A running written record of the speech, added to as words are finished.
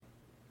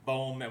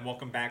Boom, and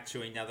welcome back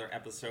to another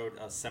episode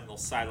of Seminole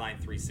Sideline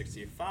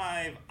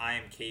 365. I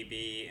am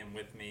KB, and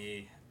with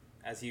me,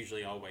 as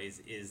usually always,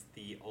 is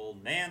the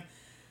old man.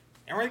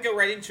 And we're going to go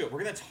right into it.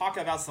 We're going to talk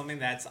about something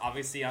that's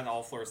obviously on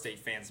all Florida State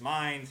fans'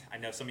 mind. I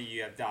know some of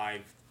you have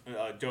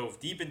dove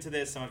deep into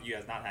this. Some of you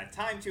have not had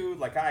time to,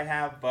 like I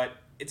have, but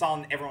it's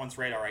on everyone's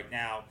radar right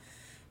now,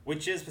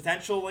 which is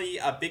potentially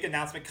a big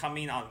announcement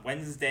coming on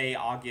Wednesday,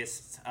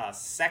 August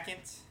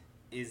 2nd.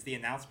 Is the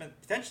announcement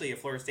potentially of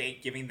Florida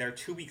State giving their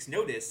 2 weeks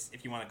notice,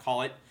 if you want to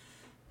call it,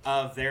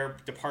 of their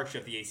departure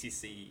of the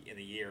ACC in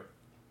a year.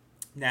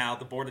 Now,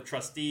 the Board of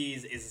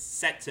Trustees is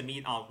set to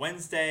meet on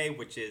Wednesday,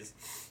 which is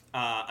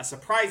a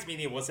surprise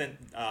meeting. It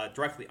wasn't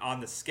directly on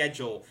the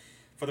schedule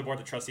for the Board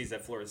of Trustees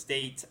at Florida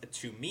State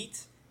to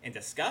meet and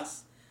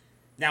discuss.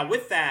 Now,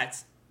 with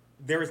that,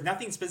 there is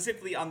nothing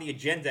specifically on the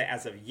agenda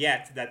as of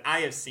yet that I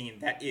have seen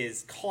that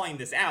is calling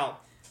this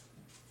out.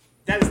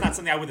 That is not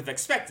something I would have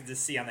expected to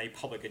see on a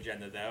public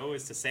agenda, though,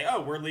 is to say,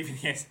 oh, we're leaving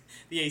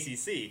the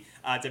ACC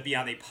to be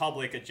on a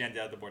public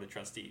agenda of the Board of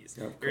Trustees.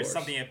 There's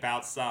something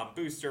about some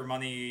booster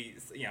money,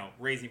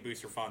 raising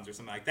booster funds or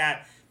something like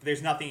that. But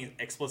there's nothing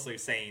explicitly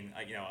saying,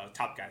 a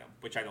top item,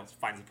 which I don't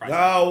find surprising.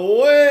 Now,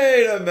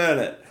 wait a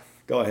minute.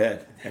 Go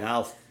ahead,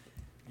 and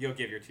You'll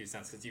give your 2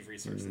 cents because you've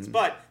researched this.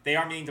 But they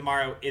are meeting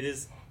tomorrow. It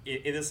is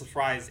a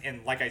surprise,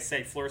 and like I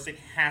said, Florida State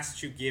has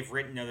to give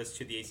written notice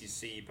to the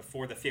ACC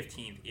before the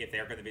 15th if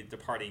they're going to be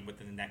departing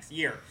within the next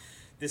year.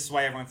 This is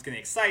why everyone's getting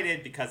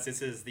excited, because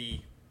this is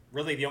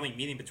really the only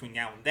meeting between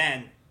now and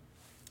then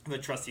the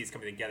trustees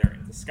coming together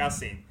and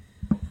discussing.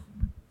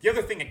 The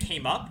other thing that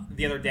came up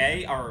the other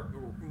day, or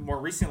more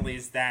recently,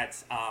 is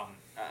that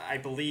I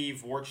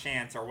believe War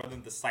Chant or one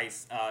of the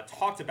sites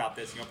talked about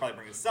this. You'll probably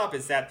bring this up.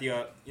 Is that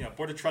the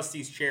Board of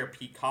Trustees chair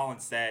Pete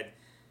Collins said,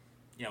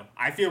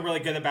 I feel really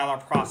good about our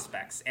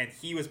prospects, and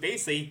he was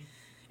basically,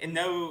 in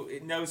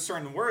no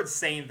certain words,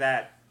 saying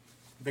that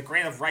the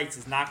grant of rights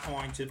is not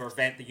going to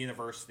prevent the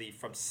university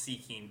from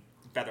seeking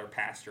better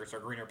pastures or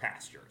greener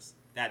pastures.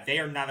 That they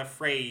are not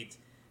afraid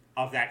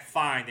of that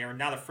fine. They are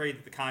not afraid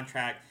that the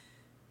contract.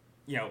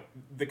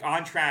 The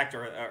contract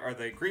or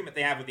the agreement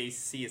they have with the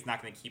ACC is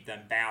not going to keep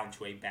them bound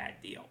to a bad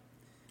deal.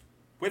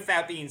 With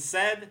that being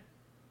said,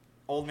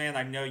 old man,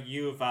 I know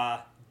you've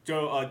dove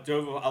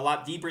a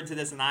lot deeper into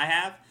this than I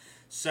have.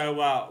 So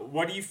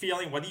what are you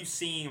feeling? What are you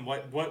seeing?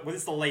 What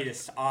is the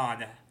latest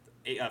on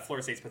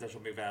Florida State's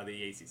potential move out of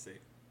the ACC?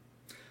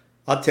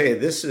 I'll tell you,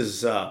 this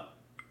is, I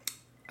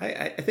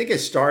think it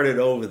started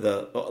over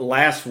the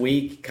last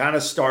week, kind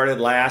of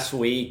started last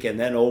week and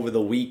then over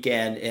the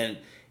weekend, and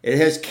it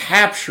has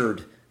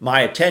captured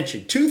my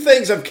attention. Two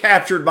things have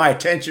captured my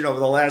attention over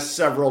the last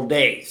several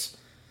days.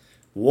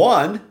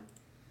 One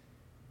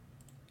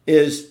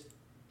is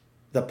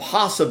the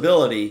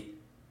possibility,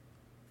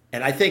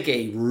 and I think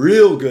a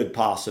real good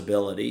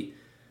possibility,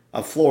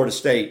 of Florida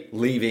State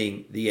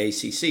leaving the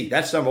ACC.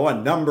 That's number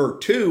one. Number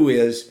two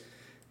is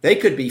they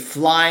could be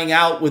flying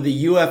out with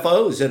the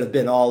UFOs that have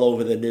been all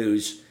over the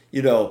news.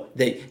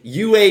 The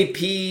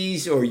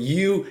UAPs or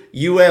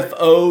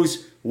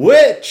UFOs,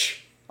 which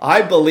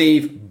I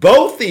believe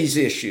both these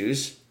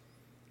issues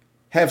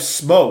have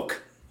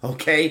smoke,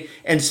 okay?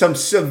 And some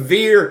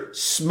severe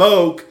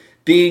smoke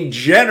being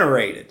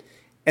generated.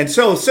 And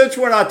so since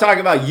we're not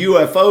talking about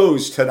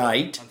UFOs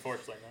tonight,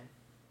 unfortunately, man.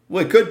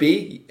 Well,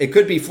 it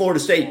could be Florida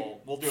State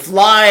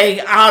flying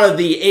out of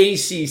the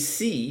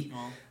ACC.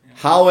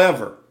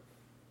 However,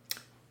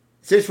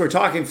 since we're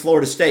talking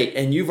Florida State,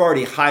 and you've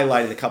already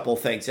highlighted a couple of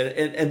things,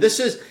 and this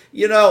is,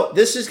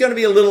 this is going to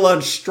be a little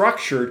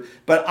unstructured,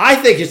 but I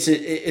think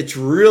it's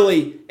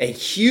really a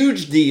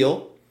huge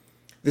deal.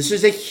 This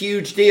is a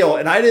huge deal,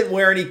 and I didn't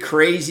wear any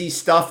crazy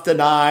stuff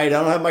tonight. I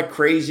don't have my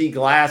crazy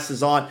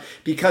glasses on,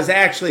 because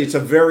actually it's a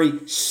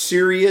very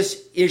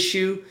serious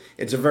issue.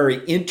 It's a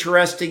very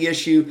interesting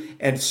issue,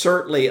 and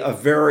certainly a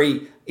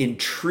very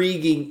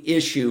intriguing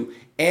issue,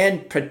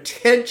 and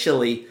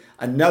potentially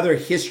another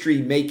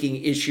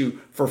history-making issue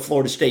for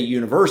Florida State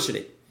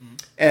University.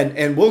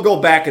 And we'll go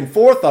back and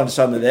forth on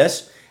some of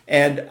this,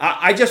 and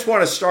I just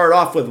want to start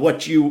off with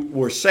what you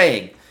were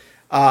saying.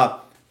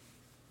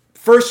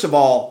 First of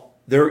all,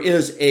 there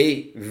is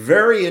a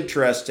very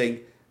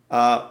interesting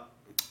FSU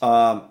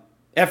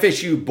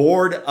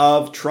Board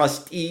of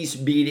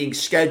Trustees meeting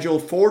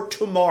scheduled for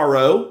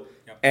tomorrow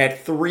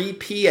at 3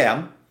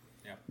 p.m.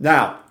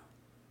 Now,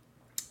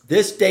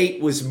 this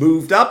date was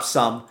moved up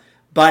some,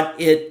 but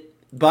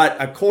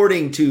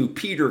according to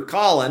Peter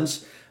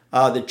Collins,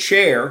 the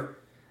chair,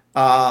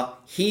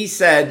 he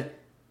said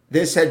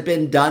this had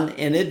been done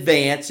in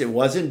advance. It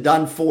wasn't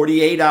done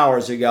 48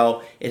 hours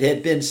ago. It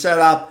had been set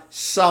up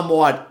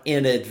somewhat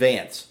in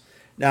advance.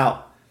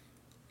 Now,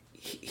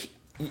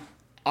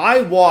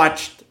 I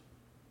watched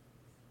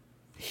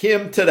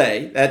him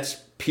today. That's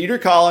Peter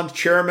Collins,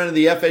 chairman of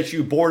the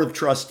FSU Board of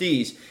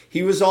Trustees.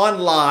 He was on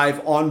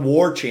live on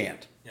War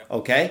Chant,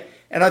 okay?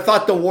 And I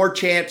thought the War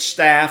Chant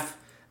staff,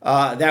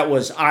 that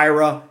was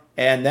Ira,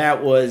 and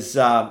that was,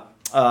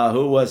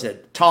 who was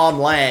it? Tom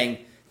Lang,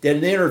 did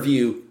an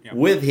interview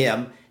with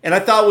him, And I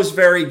thought it was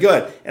very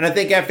good. And I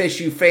think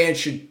FSU fans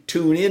should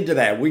tune into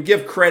that. We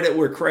give credit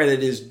where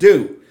credit is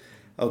due.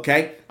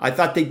 Okay? I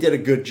thought they did a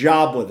good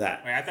job with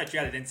that. Wait, I thought you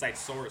had an inside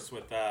source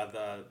with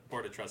the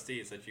Board of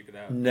Trustees that you could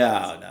have.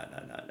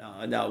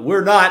 No.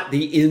 We're not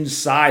the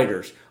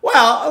insiders.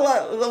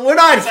 Well, we're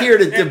not here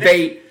to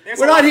debate.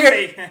 We're not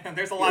here.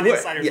 There's a lot of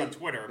insiders on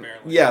Twitter,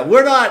 apparently. Yeah,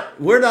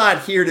 we're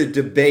not here to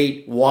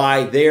debate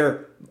why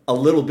they're a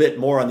little bit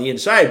more on the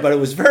inside. But it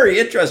was very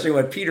interesting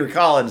what Peter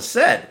Collins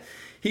said.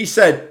 He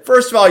said,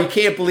 first of all, you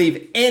can't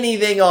believe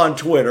anything on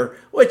Twitter,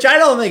 which I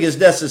don't think is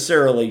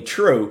necessarily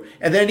true.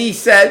 And then he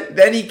said,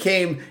 and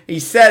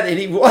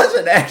he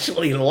wasn't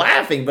actually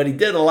laughing, but he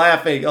did a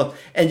laughing.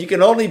 And you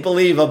can only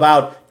believe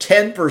about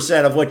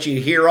 10% of what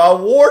you hear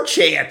on War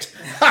Chant.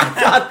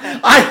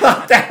 I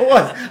thought that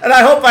was, and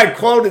I hope I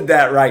quoted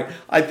that right.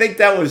 I think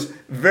that was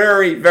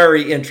very,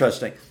 very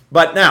interesting.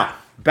 But now,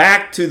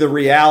 back to the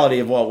reality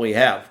of what we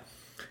have.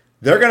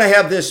 They're going to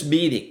have this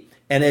meeting.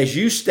 And as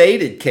you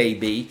stated,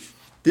 KB,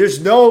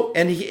 there's no,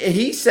 and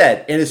he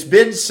said, and it's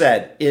been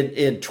said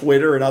in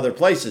Twitter and other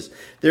places,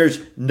 there's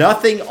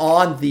nothing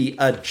on the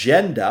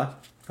agenda,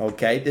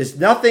 okay? There's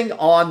nothing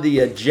on the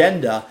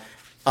agenda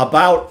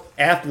about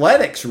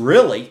athletics,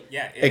 really.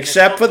 Yeah.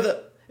 Except for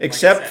the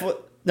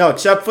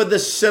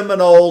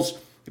Seminoles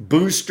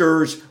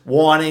boosters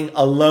wanting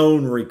a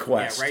loan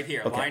request. Yeah, right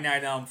here, okay. line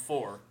item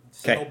 4,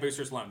 Seminole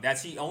boosters loan.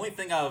 That's the only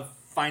thing of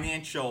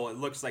financial, it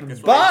looks like,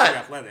 this related to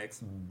athletics.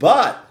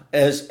 But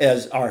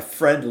as our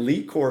friend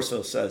Lee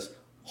Corso says,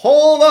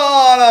 hold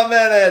on a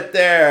minute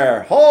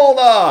there. Hold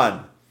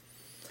on.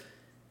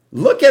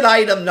 Look at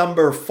item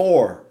number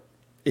 4.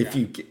 If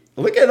you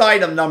look at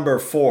item number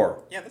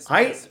 4. Yeah,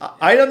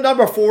 item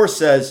number 4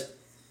 says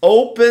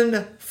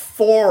open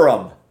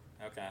forum.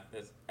 Okay.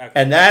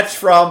 And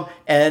that's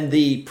and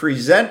the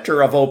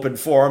presenter of Open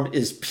Forum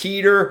is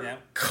Peter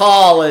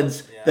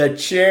Collins, the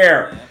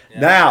chair.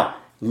 Now,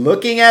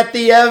 looking at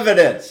the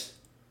evidence,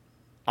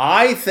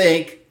 I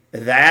think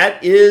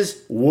that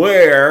is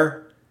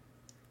where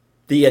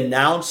the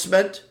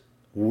announcement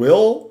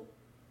will.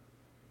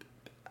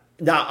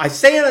 Now, I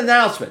say an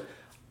announcement.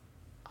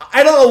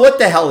 I don't know what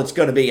the hell it's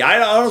going to be. I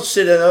don't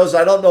sit in those.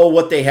 I don't know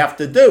what they have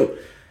to do.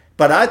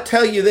 But I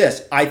tell you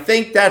this. I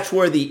think that's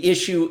where the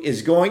issue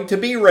is going to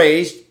be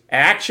raised.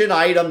 Action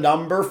item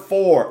number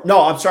 4.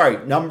 No, I'm sorry.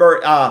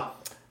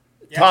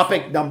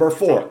 Topic number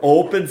 4,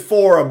 open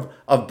forum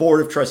of Board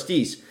of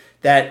Trustees,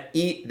 that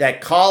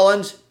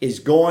Collins is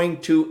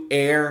going to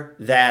air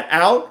that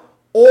out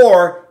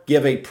or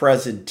give a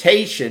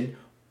presentation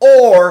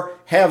or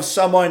have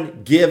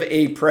someone give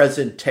a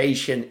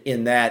presentation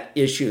in that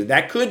issue.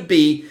 That could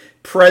be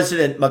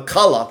President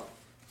McCullough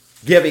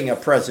giving a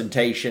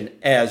presentation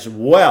as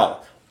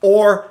well.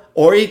 Or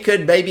he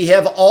could maybe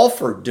have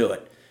Alford do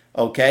it,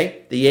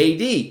 okay, the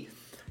AD.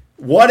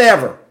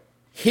 Whatever.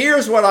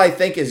 Here's what I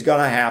think is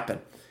going to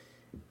happen.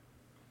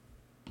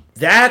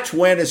 That's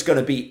when it's going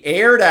to be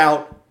aired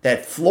out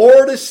that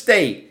Florida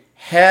State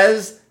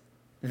has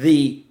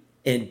the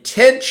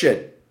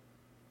intention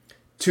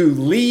to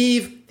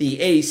leave the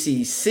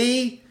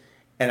ACC.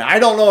 And I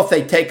don't know if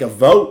they take a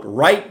vote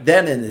right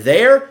then and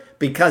there,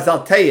 because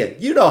I'll tell you,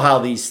 you know how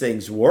these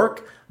things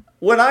work.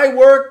 When I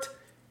worked,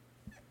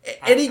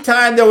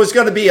 anytime there was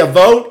going to be a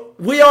vote,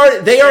 they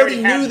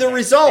already knew the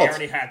results.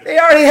 They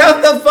already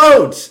have the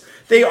votes.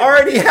 They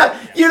already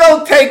have. You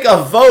don't take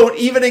a vote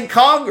even in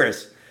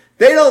Congress.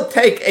 They don't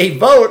take a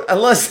vote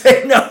unless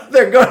they know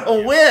they're going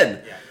to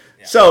win.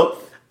 Yeah. So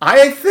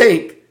I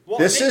think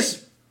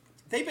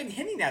They've been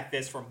hinting at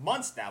this for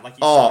months now. Like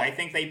you said, I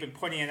think they've been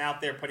putting it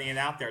out there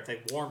to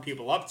warm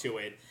people up to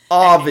it.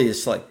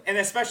 Obviously. And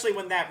especially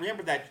when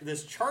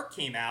this chart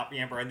came out,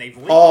 and they've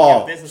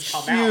linked business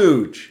come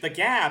huge. out. The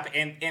gap,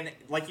 and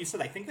like you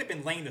said, I think they've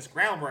been laying this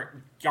groundwork,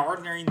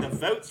 garnering the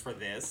votes for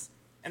this.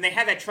 And they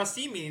had that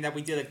trustee meeting that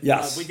we did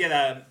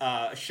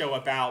a show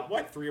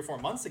about, 3 or 4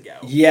 months ago.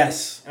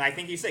 Yes. And I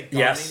think you said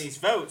garnering these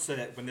votes so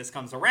that when this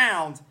comes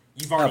around,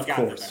 you've already got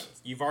the votes.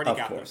 You've already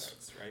got the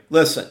votes, right?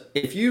 Listen,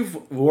 if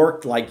you've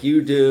worked like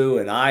you do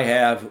and I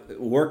have,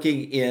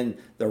 working in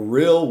the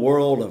real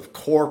world of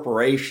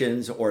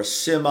corporations or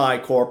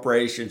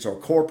semi-corporations or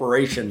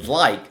corporations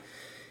like,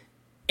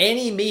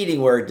 any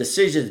meeting where a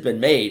decision's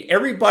been made,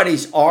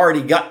 everybody's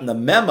already gotten the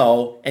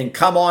memo and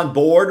come on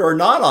board or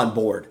not on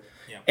board.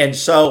 And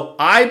so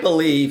I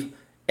believe,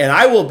 and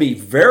I will be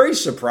very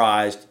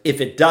surprised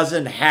if it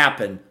doesn't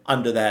happen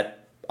under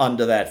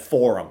that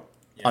forum,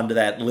 under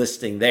that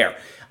listing there.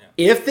 Yeah.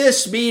 If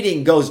this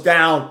meeting goes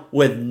down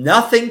with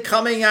nothing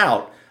coming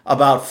out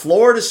about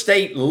Florida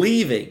State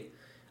leaving,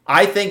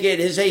 I think it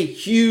is a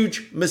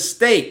huge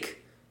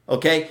mistake.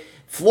 Okay?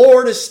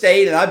 Florida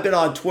State, and I've been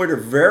on Twitter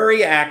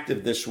very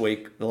active this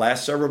week, the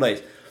last several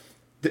days.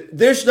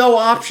 There's no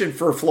option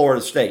for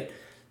Florida State.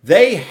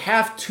 They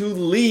have to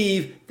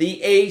leave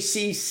the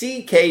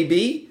ACC,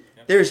 KB.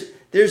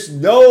 There's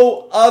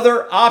no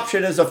other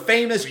option. As a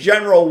famous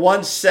general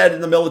once said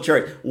in the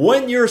military,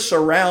 when you're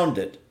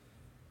surrounded,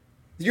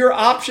 your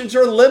options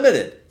are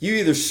limited. You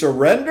either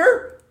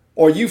surrender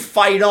or you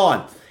fight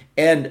on.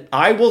 And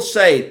I will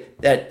say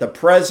that the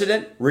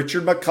president,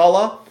 Richard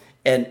McCullough,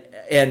 and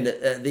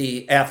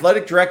the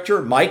athletic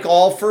director, Mike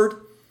Alford,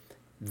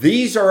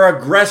 these are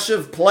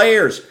aggressive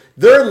players.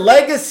 Their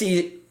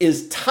legacy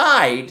is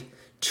tied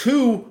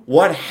to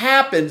what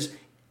happens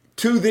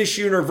to this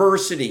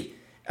university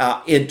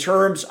in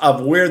terms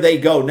of where they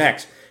go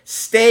next.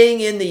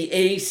 Staying in the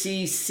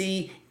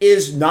ACC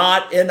is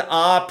not an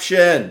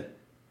option.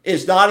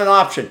 Is not an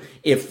option.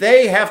 If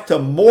they have to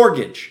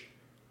mortgage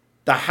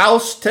the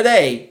house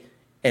today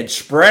and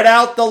spread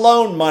out the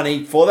loan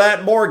money for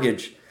that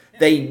mortgage,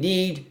 they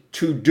need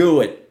to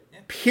do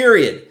it.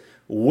 Period.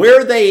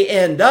 Where they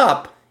end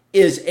up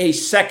is a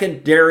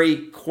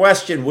secondary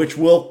question, which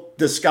we'll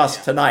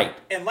discuss tonight.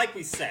 And like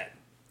we said,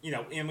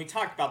 and we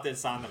talked about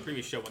this on the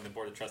previous show when the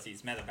Board of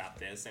Trustees met about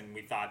this, and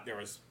we thought there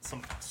was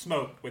some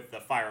smoke with the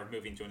fire of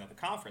moving to another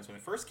conference when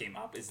it first came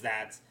up, is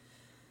that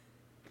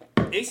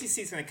ACC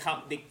is going to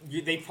come,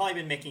 they've probably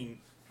been making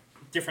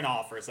different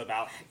offers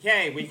about,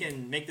 hey, we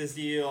can make this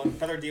deal,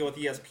 better deal with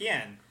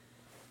ESPN.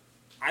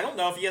 I don't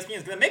know if ESPN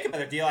is going to make a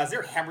better deal as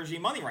they're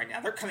hemorrhaging money right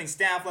now. They're cutting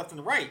staff left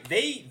and right.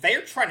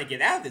 They're trying to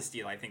get out of this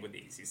deal, I think, with the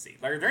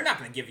ACC. They're not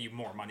going to give you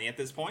more money at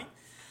this point.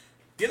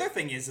 The other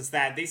thing is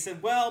that they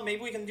said, well,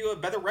 maybe we can do a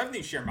better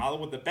revenue share model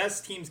where the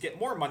best teams get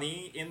more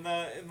money and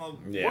the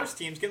worst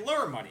teams get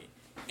lower money.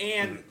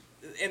 And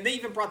they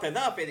even brought that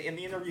up in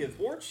the interview with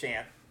Ward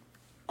Chant.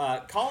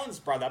 Collins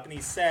brought up, and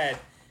he said,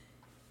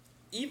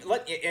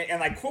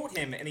 and I quote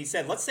him, and he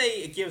said, let's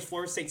say it gives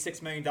Florida State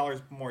 $6 million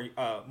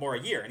more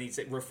a year, and he's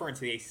referring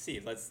to the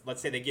ACC.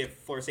 Let's say they give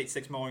Florida State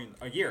 $6 million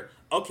a year.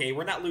 Okay,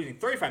 we're not losing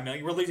 $35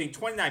 million, we're losing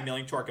 $29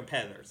 million to our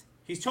competitors.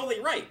 He's totally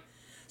right.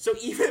 So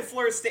even if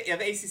Florida State, if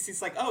ACC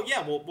is like, oh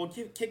yeah, we'll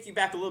kick you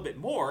back a little bit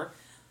more,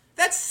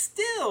 that's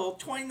still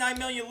 $29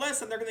 million less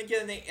than they're going to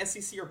get in the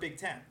SEC or Big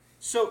Ten.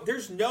 So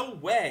there's no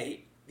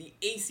way the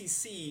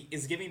ACC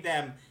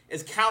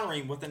is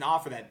countering with an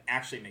offer that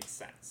actually makes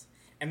sense.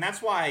 And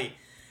that's why,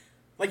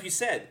 like you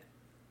said,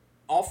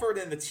 Alford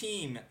and the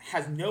team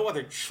has no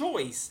other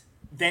choice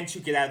than to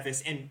get out of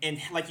this and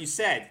like you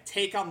said,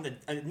 take on the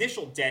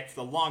initial debt for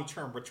the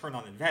long-term return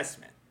on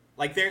investment.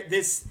 Like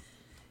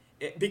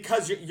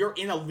because you're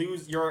in a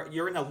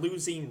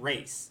losing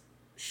race,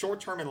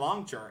 short-term and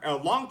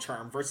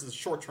long-term versus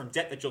short-term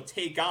debt that you'll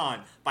take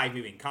on by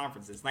moving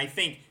conferences. And I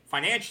think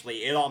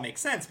financially it all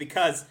makes sense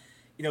because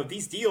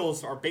these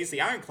deals are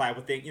basically ironclad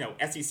with the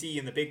SEC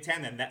and the Big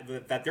Ten and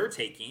that they're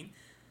taking.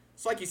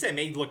 So like you said, it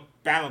may look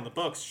bad on the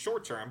books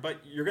short term, but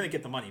you're going to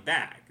get the money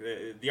back.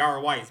 The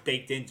ROI is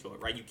baked into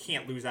it, right? You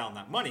can't lose out on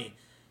that money.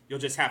 You'll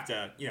just have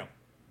to,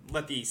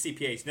 let the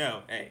CPAs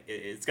know, hey,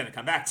 it's going to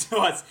come back to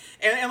us.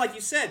 And like you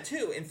said,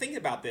 too, and thinking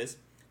about this,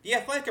 the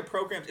athletic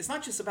programs, it's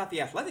not just about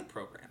the athletic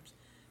programs.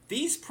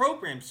 These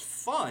programs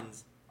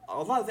fund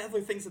a lot of the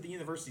other things that the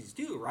universities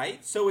do,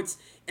 right? So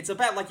it's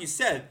about, like you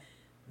said,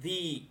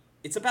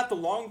 it's about the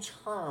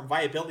long-term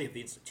viability of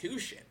the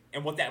institution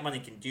and what that money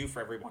can do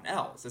for everyone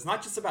else. It's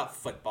not just about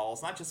football.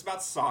 It's not just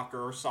about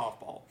soccer or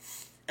softball.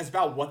 It's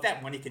about what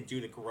that money can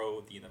do to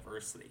grow the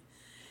university.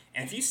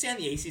 And if you stay in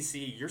the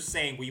ACC, you're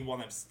saying we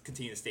want to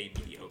continue to stay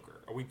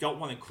mediocre, or we don't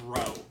want to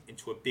grow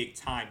into a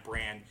big-time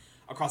brand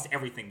across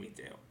everything we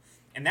do.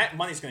 And that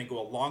money is going to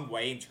go a long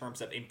way in terms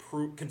of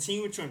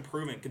continue to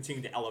improve and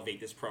continue to elevate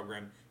this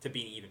program to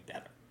being even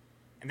better.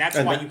 And that's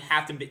why you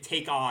have to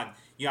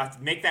you have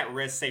to make that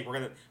risk, say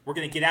we're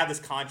gonna get out of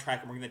this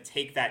contract and we're gonna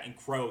take that and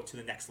grow to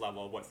the next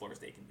level of what Florida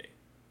State can be.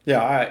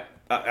 Yeah,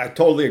 I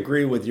totally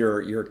agree with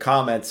your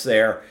comments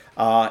there.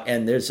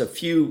 And there's a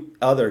few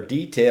other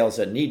details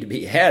that need to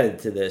be added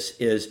to this.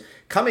 Is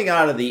coming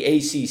out of the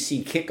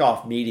ACC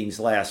kickoff meetings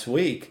last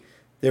week,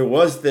 there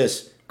was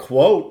this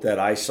quote that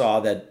I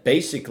saw that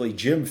basically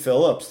Jim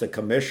Phillips, the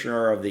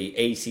commissioner of the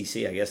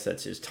ACC, I guess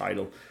that's his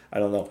title, I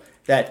don't know,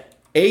 that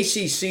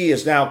ACC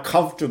is now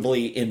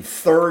comfortably in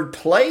third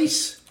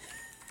place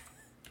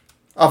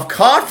of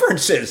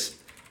conferences.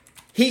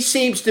 He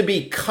seems to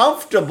be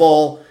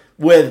comfortable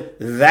with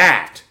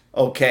that,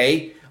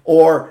 okay?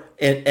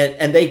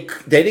 And they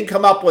didn't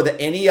come up with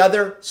any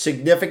other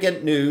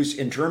significant news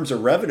in terms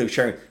of revenue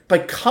sharing,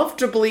 but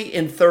comfortably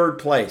in third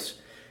place.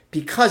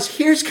 Because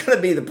here's going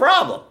to be the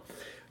problem.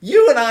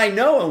 You and I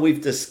know, and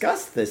we've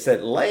discussed this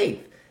at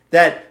length,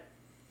 that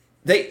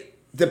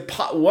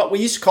what we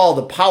used to call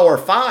the Power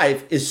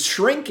 5 is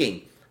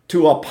shrinking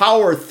to a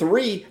Power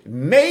 3,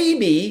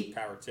 maybe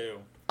Power 2.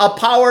 A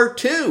Power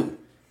 2,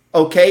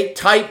 okay,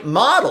 type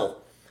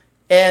model.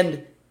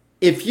 And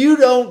if you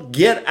don't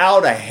get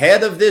out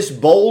ahead of this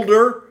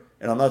boulder,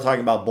 and I'm not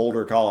talking about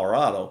Boulder,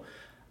 Colorado,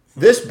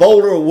 this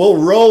boulder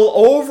will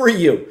roll over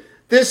you.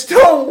 There's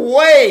no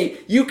way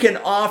you can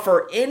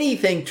offer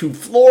anything to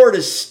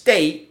Florida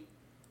State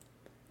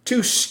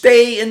to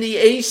stay in the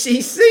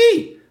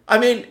ACC. I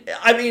mean,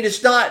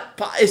 it's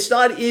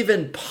not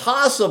even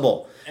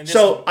possible.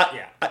 So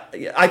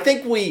I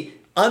think we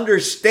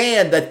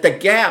understand that the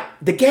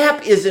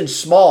gap isn't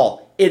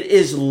small. It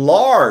is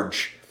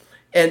large,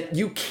 and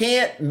you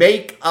can't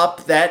make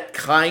up that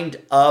kind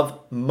of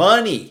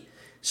money.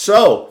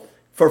 So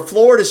for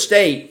Florida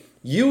State,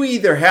 you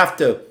either have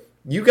to,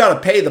 you got to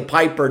pay the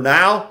piper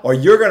now, or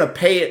you're going to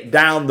pay it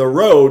down the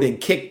road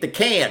and kick the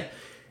can.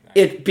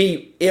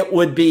 It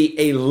would be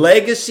a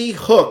legacy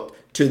hook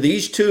to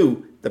these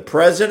two, the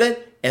president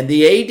and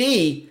the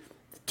AD,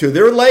 to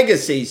their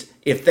legacies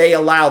if they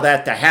allow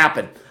that to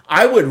happen.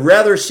 I would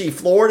rather see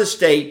Florida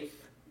State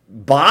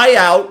buy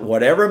out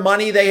whatever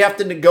money they have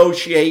to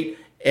negotiate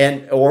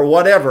or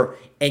whatever,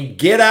 and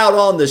get out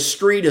on the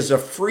street as a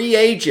free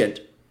agent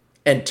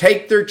and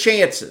take their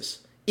chances.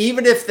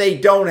 Even if they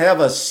don't have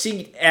a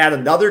seat at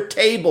another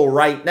table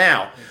right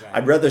now, exactly.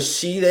 I'd rather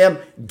see them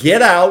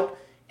get out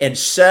and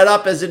set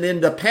up as an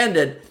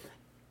independent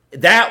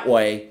that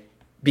way,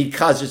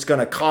 because it's going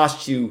to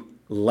cost you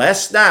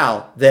less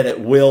now than it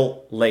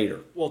will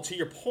later. Well, to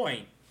your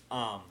point,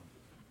 Florida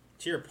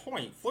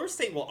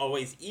State will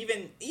always,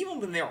 even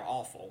when they were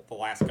awful the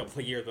last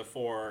couple of years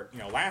before,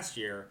 last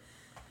year,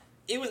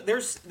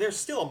 there's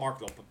still a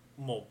marketable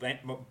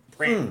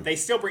brand. They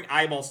still bring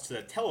eyeballs to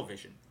the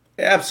television.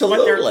 Absolutely.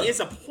 But there is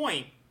a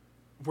point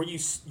where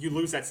you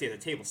lose that seat at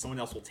the table. Someone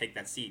else will take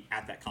that seat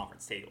at that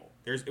conference table.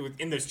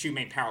 In those two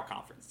main power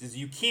conferences.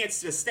 You can't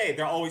just stay.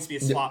 There'll always be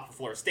a spot for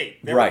Florida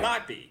State. There will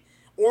not be.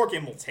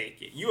 Oregon will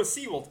take it.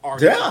 USC will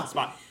argue the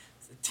spot.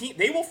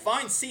 They will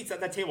find seats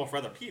at that table for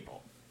other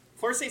people.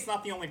 Florida State's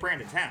not the only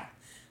brand in town.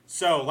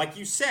 So, like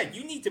you said,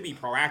 you need to be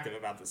proactive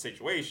about the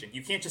situation.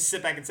 You can't just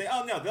sit back and say,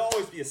 oh, no, there'll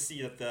always be a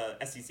seat at the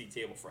SEC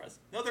table for us.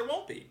 No, there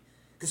won't be.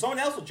 Because someone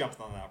else will jump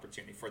on the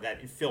opportunity for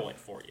that and fill it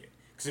for you.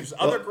 Because there's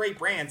other great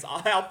brands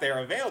out there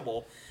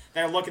available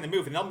that are looking to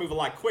move, and they'll move a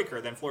lot quicker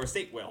than Florida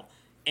State will.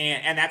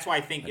 And that's why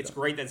I think it's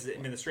great that the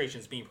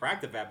administration is being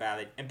proactive about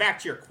it. And back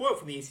to your quote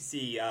from the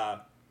ACC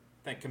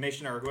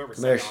commissioner, or whoever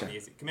said it on the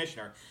ACC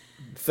commissioner.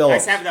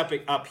 Phillips. I have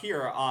it up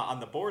here on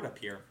the board up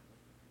here.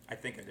 I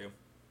think I do.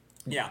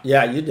 Yeah.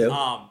 Yeah, you do.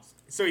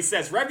 So he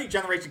says, revenue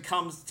generation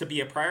comes to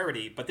be a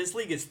priority, but this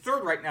league is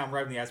third right now in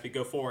revenue as we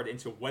go forward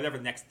into whatever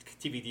the next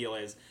TV deal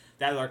is.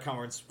 That is our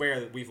conference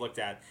where we've looked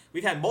at.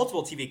 We've had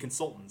multiple TV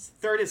consultants.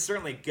 Third is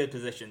certainly a good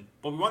position,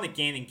 but we want to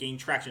gain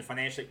traction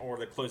financially in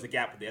order to close the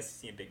gap with the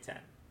SEC and Big Ten.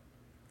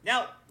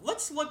 Now,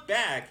 let's look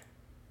back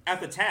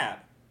at the tab.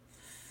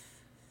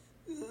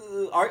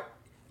 You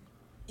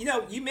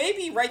may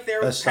be right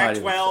there with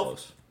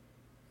Pac-12.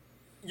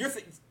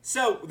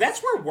 So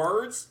that's where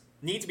words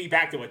need to be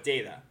backed up with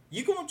data.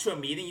 You go into a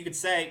meeting, you could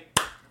say,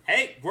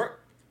 "Hey, our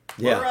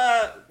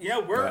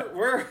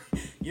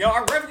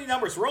revenue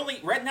numbers,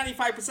 we're at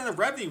 95% of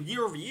revenue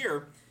year over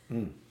year,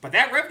 but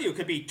that revenue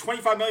could be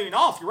 $25 million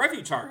off your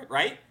revenue target,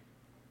 right?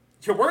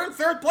 So we're in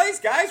third place,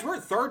 guys. We're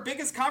third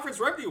biggest conference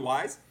revenue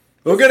wise.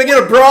 We're going to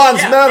get a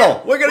bronze medal.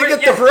 Yeah. We're going to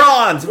get the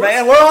bronze,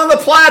 man. We're on the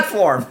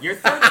platform. You're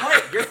third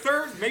place. You're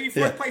third, maybe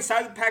fourth place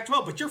side of the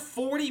Pac-12, but you're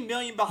 $40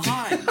 million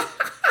behind.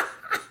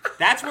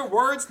 That's where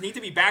words need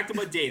to be backed up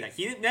with data.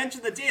 He didn't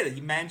mention the data.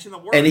 He mentioned the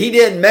words. And he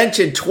didn't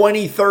mention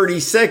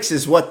 2036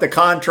 is what the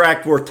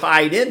contract we're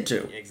tied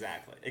into.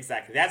 Exactly.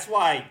 That's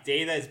why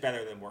data is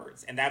better than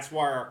words. And that's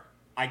where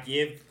I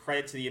give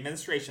credit to the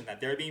administration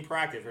that they're being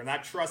proactive. They're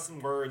not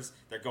trusting words.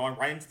 They're going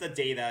right into the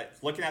data,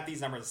 looking at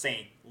these numbers and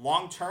saying,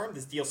 long-term,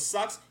 this deal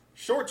sucks.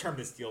 Short-term,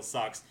 this deal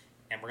sucks.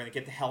 And we're going to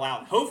get the hell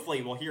out.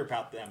 Hopefully, we'll hear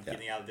about them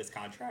getting out of this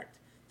contract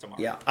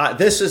tomorrow. Yeah,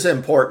 this is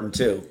important,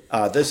 too.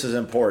 This is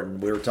important.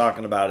 We were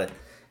talking about it.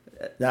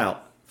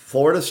 Now,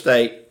 Florida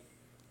State,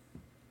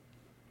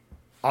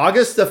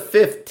 August the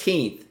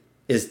 15th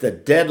is the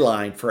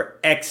deadline for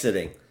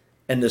exiting.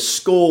 And the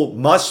school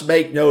must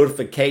make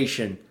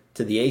notification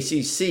to the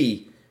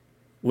ACC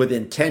with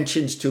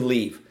intentions to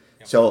leave.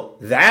 Yep. So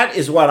that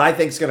is what I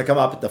think is going to come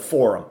up at the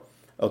forum.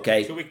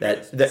 Okay,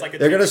 they're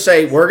going to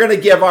say, we're going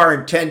to give our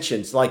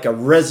intentions like a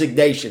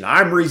resignation.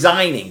 I'm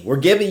resigning. We're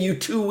giving you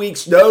 2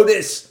 weeks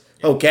notice.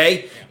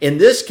 Okay, in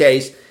this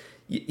case,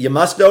 you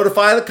must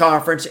notify the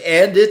conference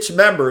and its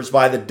members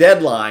by the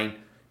deadline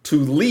to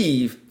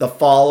leave the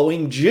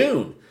following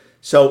June.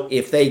 So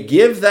if they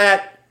give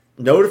that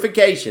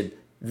notification,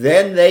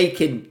 then they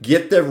can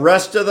get the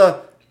rest of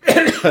the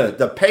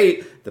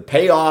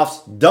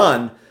payoffs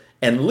done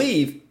and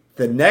leave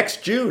the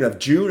next June of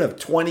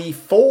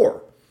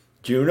 24.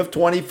 June of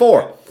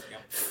 24. Yep.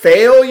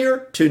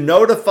 Failure to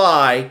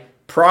notify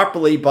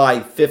properly by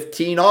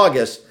 15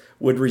 August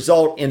would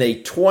result in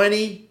a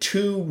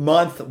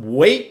 22-month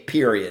wait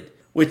period,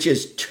 which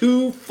is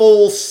 2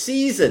 full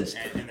seasons.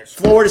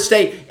 Florida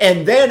State.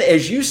 And then,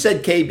 as you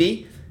said,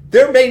 KB,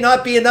 there may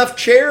not be enough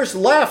chairs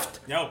left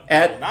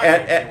at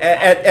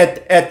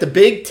the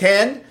Big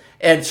Ten,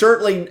 and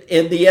certainly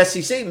in the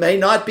SEC may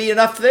not be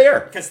enough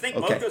there. Because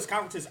both those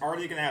conferences are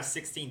already going to have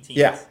 16 teams.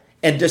 Yeah.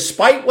 And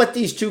despite what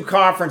these two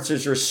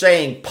conferences are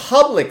saying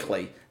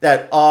publicly,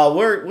 that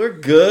we're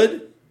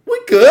good,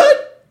 we're good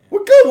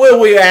where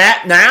we're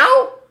at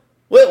now.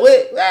 We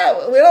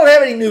don't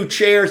have any new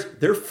chairs.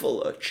 They're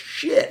full of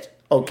shit.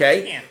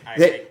 Okay,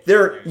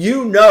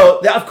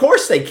 of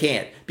course they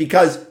can't,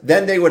 because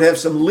then they would have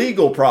some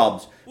legal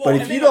problems. Well, but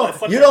if you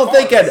don't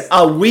think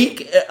a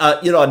week,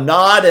 a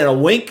nod and a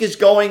wink is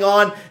going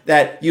on,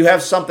 that you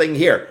have something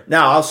here.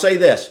 Now I'll say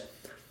this.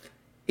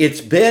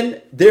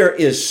 there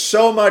is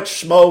so much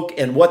smoke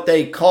in what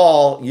they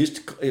call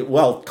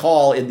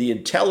in the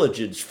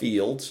intelligence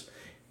fields,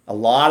 a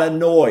lot of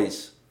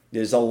noise.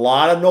 There's a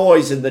lot of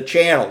noise in the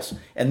channels.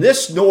 And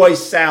this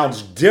noise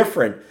sounds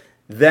different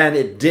than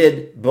it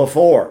did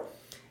before.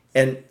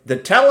 And the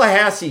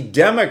Tallahassee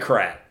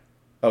Democrat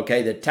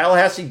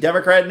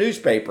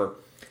newspaper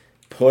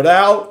put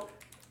out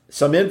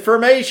some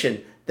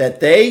information that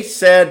they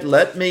said,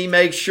 let me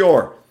make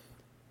sure.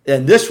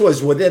 And this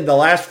was within the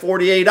last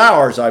 48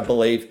 hours, I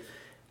believe.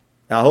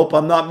 I hope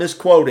I'm not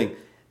misquoting.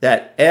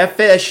 That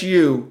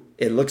FSU,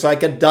 it looks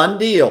like a done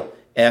deal.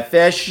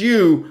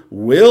 FSU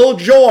will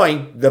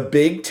join the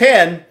Big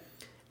Ten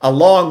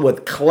along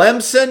with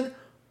Clemson,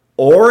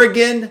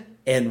 Oregon,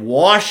 and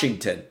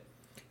Washington.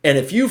 And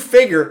if you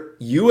figure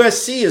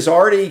USC has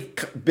already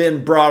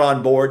been brought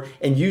on board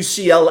and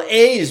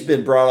UCLA has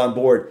been brought on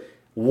board,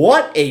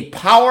 what a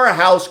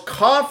powerhouse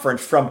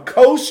conference from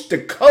coast to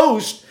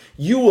coast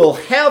you will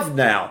have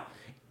now.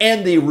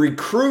 And the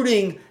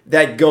recruiting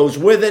that goes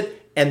with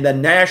it and the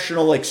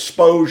national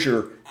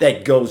exposure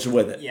that goes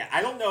with it. Yeah,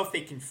 I don't know if they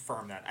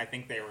confirm that. I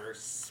think they were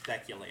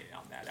speculating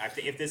on that.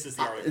 If this is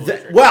the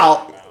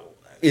article.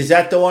 Is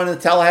that the one in the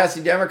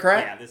Tallahassee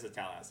Democrat? Yeah, this is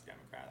Tallahassee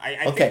Democrat.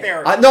 I think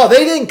they're... no,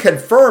 they didn't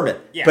confirm it.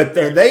 Yeah, but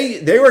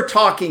they were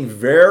talking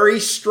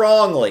very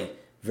strongly.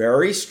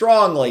 Very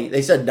strongly.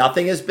 They said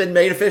nothing has been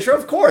made official.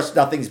 Of course,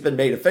 nothing's been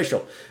made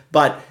official.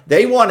 But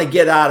they want to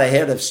get out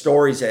ahead of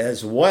stories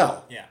as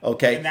well. Yeah.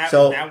 Okay. And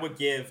that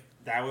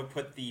would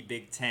put the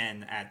Big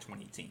Ten at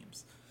 20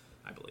 teams,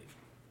 I believe.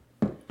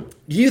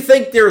 Do you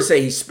think there's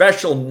a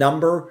special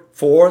number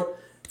for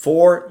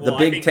the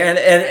Big Ten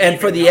and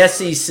for the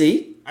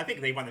SEC? I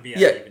think they want to be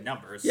at even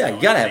numbers. Yeah,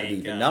 you got to have an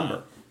even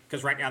number.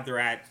 Because right now they're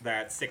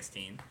at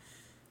 16.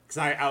 Because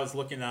I was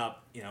looking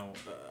up,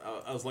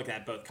 I was looking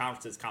at both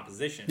conferences'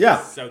 composition.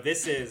 Yeah. So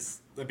this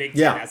is the Big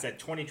Ten as at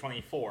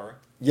 2024.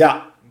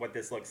 Yeah. What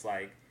this looks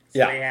like.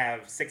 So they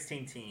have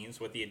 16 teams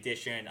with the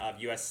addition of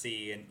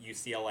USC and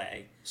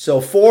UCLA.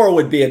 So 4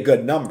 would be a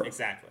good number.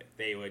 Exactly.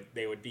 They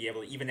would be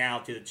able to even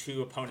out to the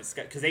two opponents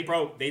because they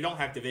don't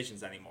have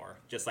divisions anymore,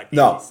 just like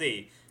the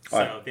ACC.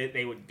 So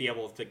they would be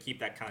able to keep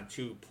that kind of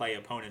 2-play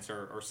opponents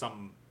or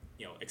some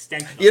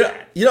extension of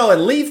that.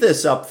 And leave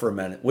this up for a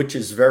minute, which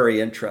is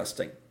very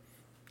interesting.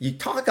 You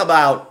talk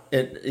about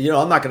it,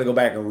 I'm not going to go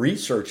back and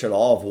research at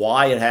all of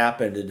why it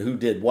happened and who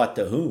did what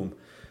to whom.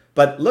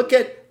 But look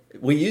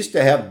we used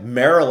to have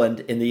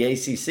Maryland in the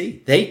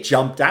ACC. They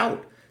jumped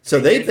out. So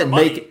they've been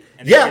making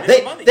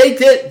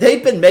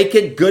they've been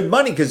making good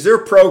money because their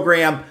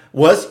program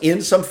was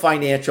in some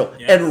financial.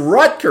 Yes. And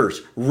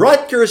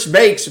Rutgers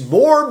makes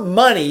more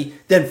money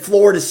than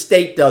Florida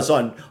State does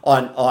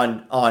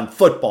on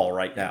football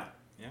right now.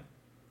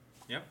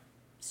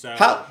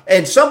 So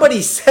and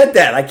somebody said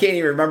that. I can't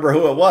even remember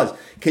who it was.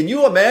 Can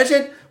you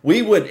imagine?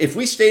 If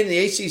we stayed in the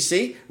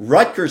ACC,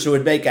 Rutgers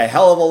would make a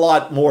hell of a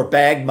lot more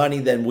bag money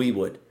than we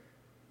would.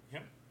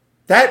 Yep.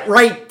 That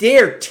right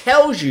there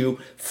tells you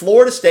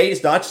Florida State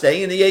is not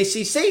staying in the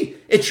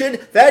ACC.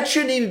 That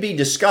shouldn't even be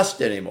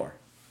discussed anymore.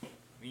 I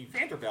mean,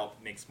 Vanderbilt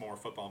makes more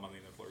football money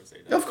than Florida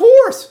State does.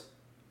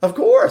 Of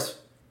course.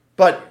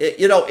 But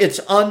it's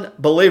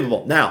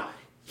unbelievable. Now,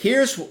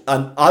 here's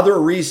other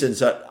reasons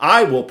that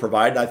I will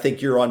provide. I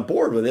think you're on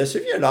board with this.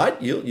 If you're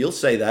not, you'll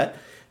say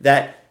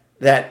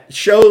that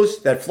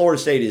shows that Florida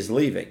State is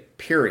leaving,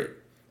 period.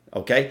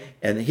 Okay?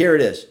 And here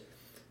it is.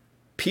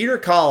 Peter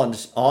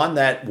Collins on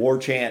that War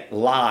Chant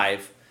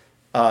Live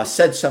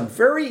said some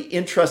very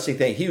interesting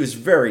things. He was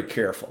very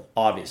careful,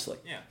 obviously.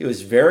 Yeah. He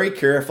was very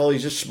careful.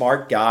 He's a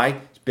smart guy.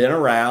 He's been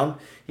around.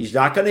 He's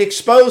not going to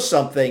expose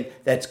something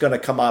that's going to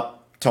come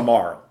up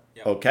tomorrow.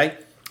 Yep. Okay?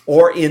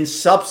 Or in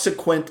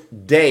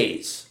subsequent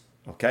days.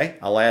 Okay?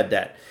 I'll add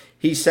that.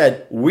 He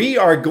said, we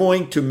are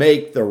going to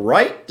make the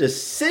right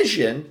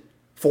decision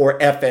for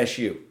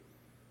FSU.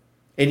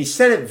 And he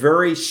said it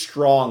very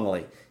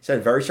strongly. He said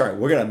it very strongly.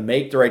 We're going to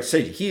make the right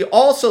decision. He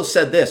also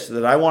said this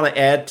that I want to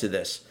add to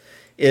this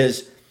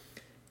is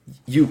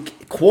you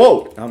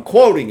quote, I'm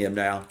quoting him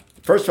now.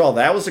 First of all,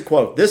 that was a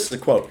quote. This is a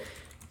quote.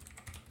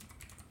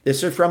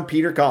 This is from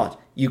Peter Collins.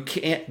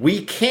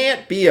 We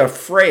can't be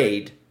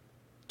afraid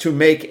to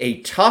make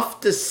a tough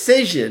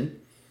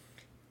decision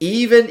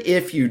even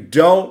if you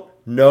don't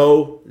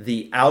know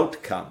the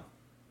outcome.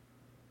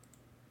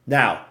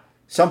 Now,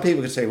 some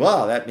people can say,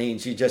 well, that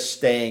means you're just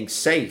staying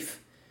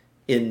safe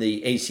in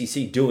the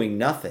ACC doing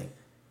nothing.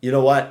 You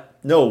know what?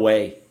 No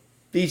way.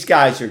 These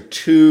guys are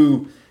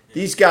too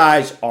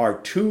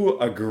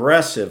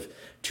aggressive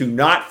to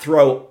not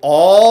throw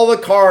all the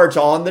cards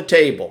on the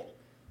table.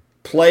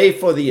 Play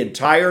for the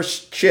entire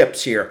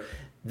chips here.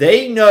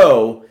 They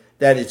know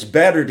that it's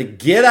better to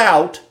get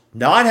out,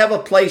 not have a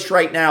place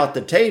right now at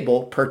the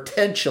table,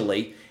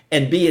 potentially,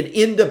 and be an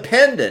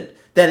independent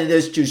than it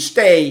is to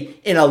stay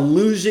in a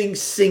losing,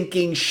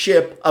 sinking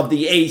ship of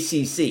the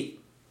ACC.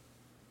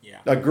 Yeah.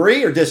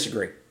 Agree or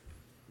disagree?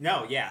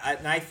 No, yeah.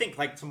 And I think,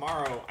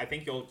 tomorrow, I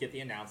think you'll get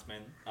the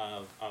announcement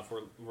of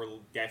we're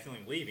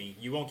definitely leaving.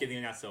 You won't get the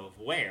announcement of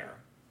where,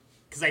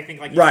 Because I think,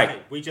 like you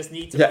said, we just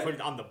need to put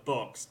it on the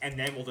books, and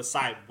then we'll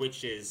decide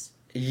which is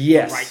the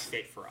right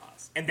fit for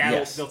us. And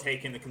they'll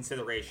take into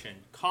consideration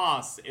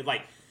costs.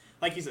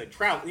 Like you said,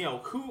 travel.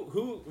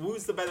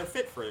 Who's the better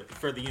fit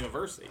for the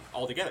university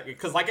altogether?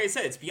 Because, like I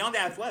said, it's beyond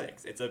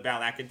athletics. It's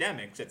about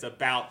academics. It's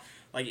about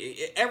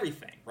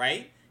everything,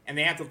 right? And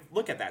they have to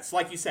look at that. So,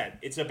 like you said,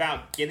 it's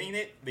about getting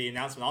the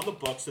announcement on the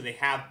books, so they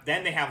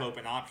have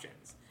open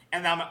options.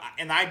 And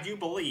I do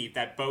believe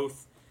that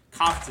both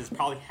conferences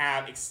probably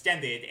have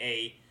extended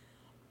a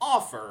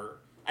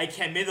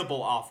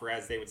committable offer,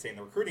 as they would say in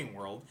the recruiting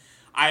world.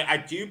 I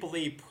do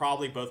believe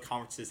probably both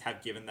conferences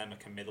have given them a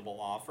committable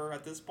offer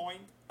at this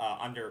point,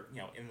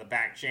 in the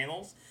back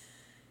channels.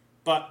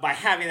 But by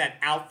having that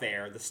out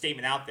there, the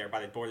statement out there by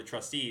the Board of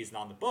Trustees and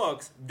on the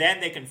books, then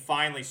they can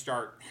finally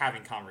start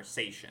having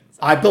conversations.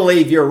 I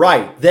believe you're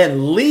right.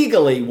 Then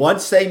legally,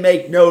 once they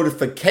make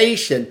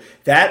notification,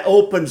 that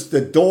opens the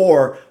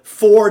door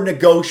for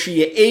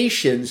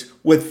negotiations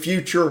with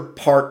future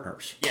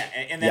partners. Yeah,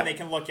 and then they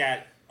can look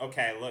at,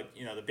 okay, look,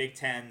 the Big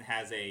Ten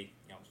has a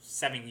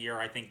 7-year,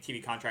 I think,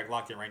 TV contract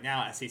locked in right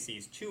now.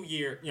 SEC's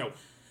 2-year,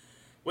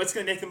 what's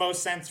going to make the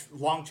most sense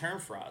long term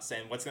for us,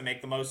 and what's going to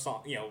make the most,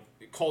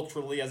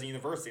 culturally as a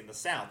university in the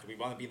South? Do we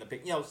want to be in the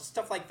big,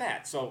 stuff like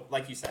that? So,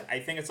 like you said, I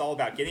think it's all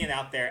about getting it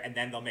out there, and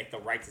then they'll make the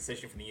right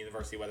decision for the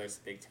university, whether it's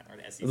the Big Ten or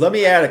the SEC. Let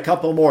me add a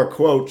couple more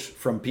quotes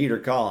from Peter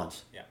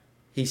Collins. Yeah,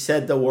 he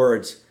said the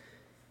words,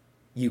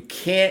 "You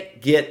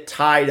can't get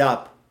tied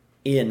up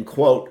in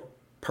quote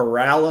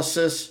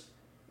paralysis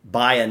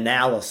by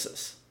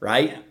analysis."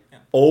 Right? Yeah.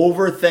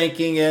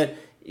 Overthinking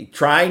it,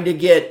 trying to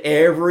get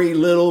every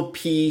little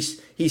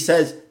piece. He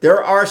says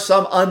there are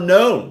some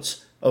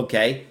unknowns,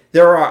 okay?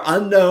 There are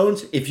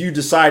unknowns if you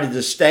decided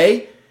to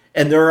stay,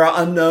 and there are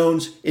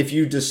unknowns if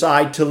you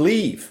decide to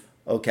leave,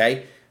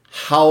 okay?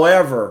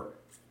 However,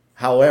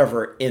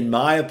 in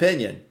my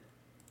opinion,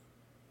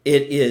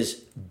 it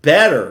is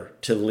better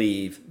to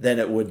leave than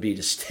it would be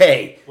to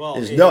stay. Well,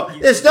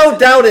 there's no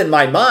doubt in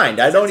my mind.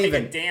 I don't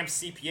even take a damn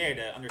CPA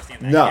to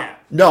understand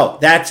that. No,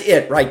 that's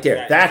it right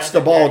there. That's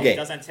the ball game. It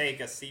doesn't take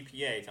a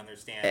CPA to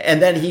understand.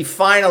 And then he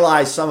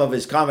finalized some of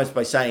his comments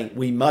by saying,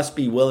 "We must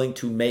be willing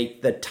to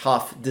make the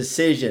tough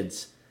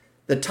decisions."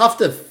 The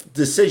tough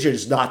decision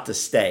is not to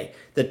stay.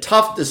 The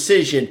tough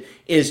decision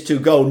is to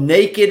go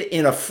naked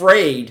and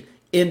afraid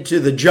into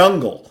the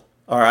jungle.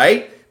 All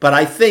right, but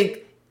I think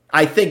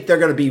they're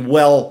going to be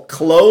well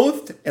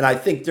clothed, and I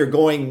think they're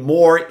going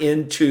more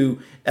into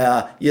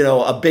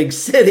a big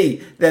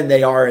city than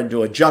they are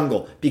into a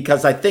jungle,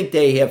 because I think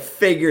they have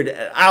figured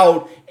it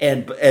out.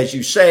 And as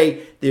you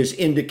say, there's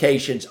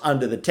indications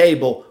under the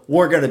table.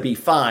 We're going to be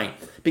fine,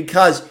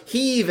 because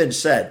he even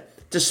said,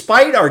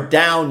 despite our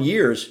down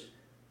years,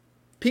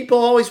 people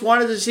always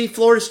wanted to see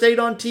Florida State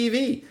on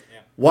TV.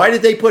 Why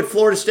did they put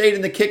Florida State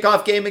in the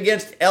kickoff game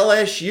against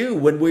LSU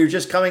when we were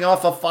just coming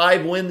off a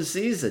 5-win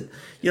season?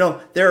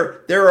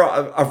 There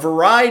are a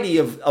variety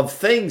of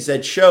things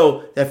that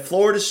show that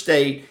Florida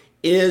State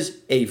is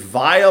a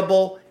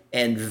viable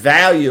and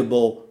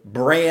valuable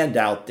brand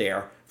out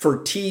there for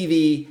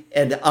TV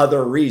and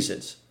other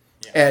reasons.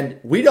 Yeah. And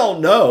we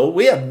don't know.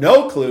 We have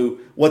no clue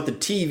what the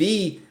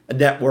TV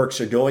networks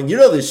are doing.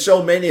 There's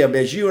so many of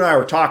them. As you and I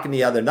were talking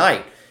the other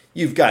night,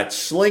 you've got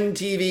Sling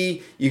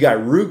TV, you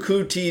got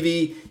Roku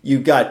TV,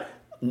 you've got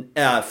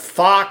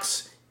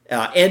Fox,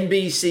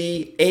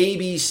 NBC,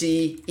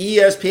 ABC,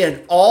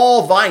 ESPN,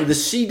 all vying. The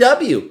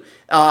CW,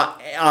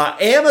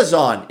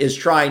 Amazon is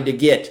trying to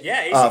get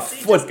ACC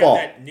football. Just got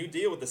that new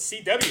deal with the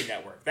CW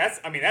network. That's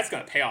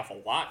going to pay off a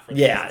lot for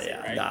the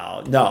ACC,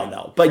 right?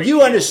 No. But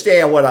you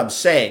understand what I'm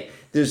saying.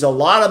 There's a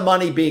lot of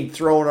money being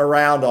thrown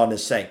around on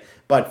this thing.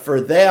 But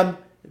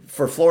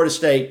for Florida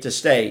State to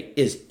stay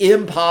is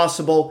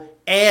impossible.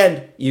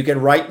 And you can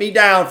write me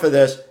down for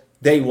this.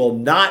 They will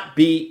not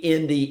be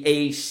in the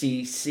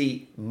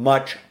ACC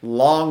much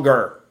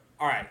longer.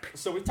 All right.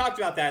 So we talked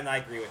about that, and I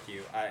agree with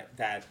you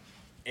that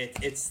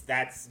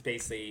that's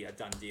basically a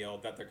done deal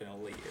that they're going to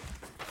leave.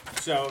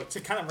 So to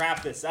kind of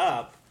wrap this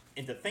up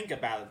and to think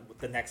about it,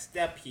 the next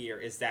step here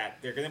is that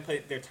they're going to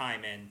put their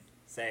time in.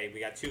 Say we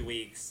got 2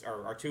 weeks,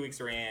 or our 2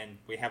 weeks are in.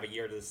 We have a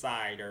year to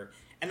decide,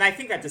 and I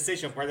think that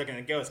decision of where they're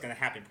going to go is going to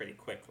happen pretty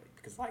quickly,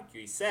 because, like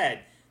you said,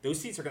 those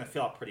seats are going to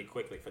fill up pretty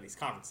quickly for these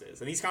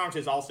conferences. And these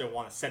conferences also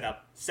want to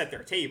set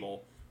their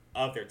table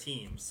of their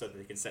teams so that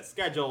they can set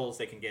schedules.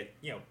 They can get,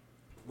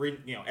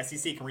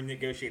 SEC can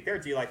renegotiate their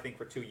deal, I think,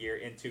 for 2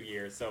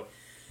 years. So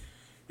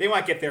they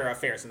want to get their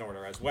affairs in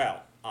order as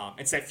well.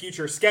 And set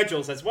future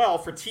schedules as well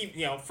for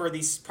for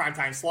these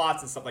primetime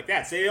slots and stuff like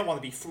that. So they don't want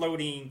to be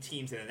floating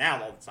teams in and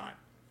out all the time.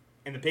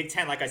 And the Big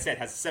Ten, like I said,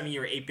 has a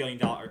 7-year,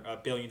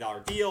 $8 billion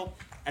deal.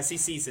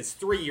 SEC's is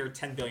 3-year,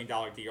 $10 billion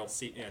deal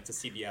to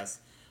CBS.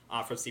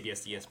 From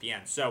CBS to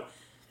ESPN. So,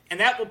 and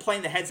that will play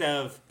in the heads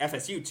of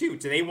FSU too.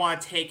 Do they want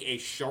to take a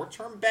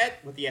short-term bet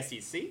with the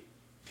SEC?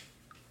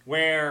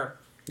 Where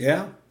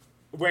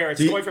it's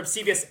going from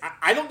CBS.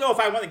 I don't know if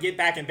I want to get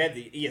back in bed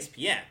to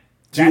ESPN.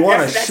 Do you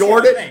want to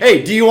short it?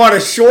 Hey, do you want to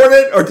short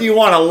it or do you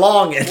want to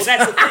long it? Well,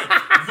 that's the thing.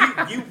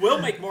 you will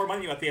make more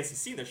money with the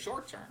SEC in the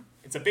short term.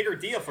 It's a bigger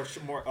deal for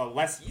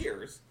less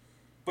years,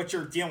 but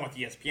you're dealing with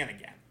ESPN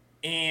again.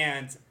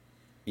 And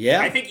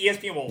I think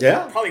ESPN will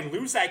probably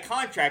lose that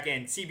contract,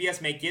 and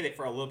CBS may get it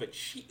for a little bit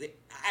cheap.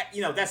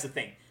 That's the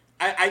thing.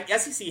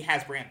 SEC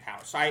has brand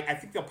power, so I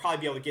think they'll probably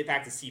be able to get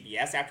back to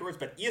CBS afterwards,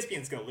 but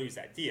ESPN's going to lose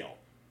that deal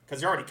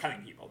because they're already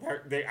cutting people.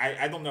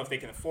 I don't know if they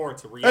can afford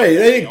to re-up. Hey,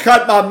 they didn't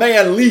cut my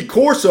man Lee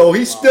Corso.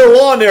 He's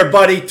still on there,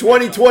 buddy.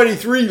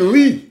 2023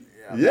 Lee.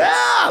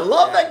 Yeah,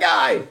 love that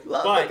guy.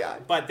 Love that guy.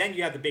 But then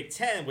you have the Big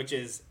Ten, which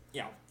is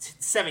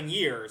 7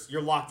 years.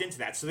 You're locked into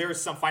that, so there is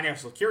some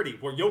financial security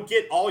where you'll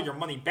get all your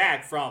money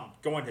back from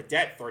going to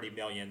debt, $30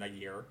 million a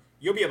year.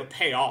 You'll be able to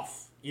pay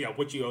off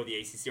what you owe the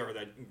ACC or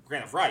the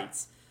grant of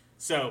rights.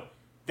 So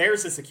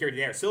there's the security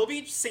there. So it'll be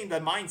interesting, the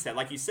mindset,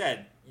 like you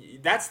said.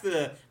 That's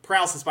the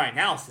paralysis by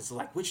analysis.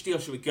 Like, which deal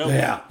should we go with?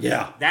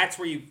 Yeah. That's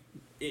where you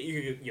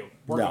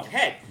work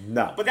ahead.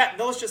 No. But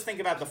let's just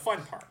think about the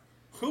fun part.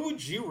 Who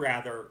would you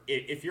rather,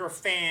 if you're a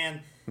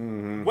fan,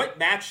 what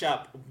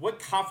matchup, what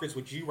conference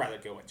would you rather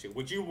go into?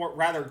 Would you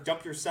rather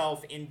dump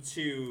yourself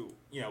into,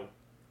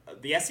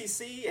 the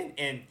SEC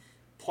and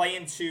play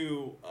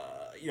into,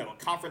 a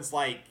conference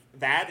like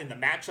that and the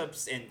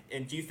matchups?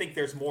 And do you think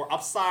there's more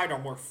upside or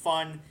more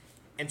fun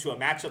into a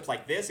matchup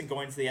like this and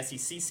going into the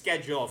SEC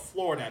schedule of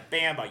Florida,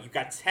 Bama? You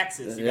got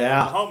Texas, you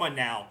got Oklahoma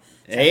now.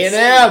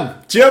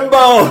 A&M,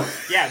 Jimbo.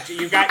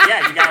 You got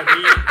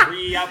to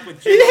re-up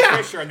with Jimbo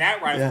Fisher in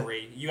that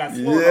rivalry. You got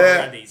Florida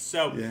already.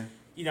 So,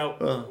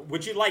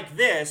 would you like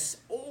this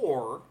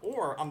or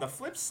on the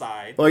flip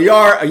side? Well, you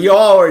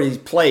already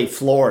play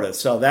Florida,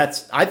 so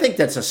I think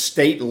that's a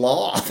state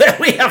law that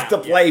we have to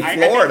play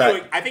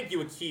Florida. I think you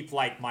would keep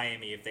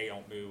Miami if they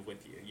don't move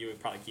with you. You would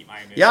probably keep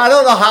Miami. Yeah, I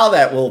don't know how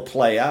that will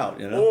play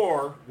out.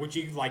 Or would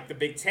you like the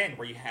Big Ten,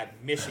 where you have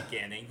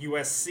Michigan and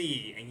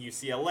USC and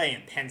UCLA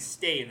and Penn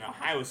State and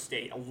Ohio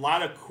State? A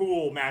lot of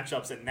cool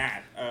matchups in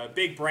that.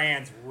 Big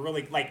brands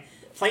really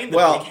playing the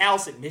big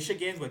house at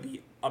Michigan would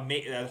be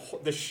amazing.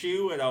 The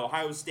shoe at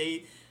Ohio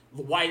State,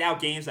 the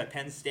whiteout games at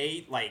Penn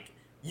State,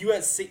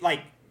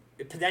 USC,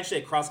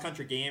 potentially a cross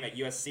country game at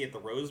USC at the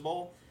Rose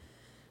Bowl.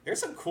 There's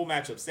some cool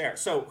matchups there.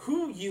 So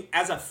who you,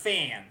 as a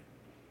fan,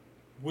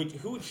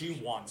 who would you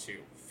want to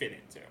fit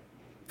into?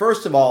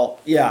 First of all,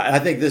 I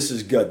think this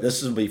is good.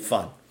 This will be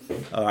fun.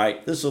 All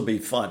right, this will be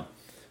fun.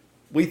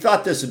 We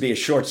thought this would be a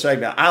short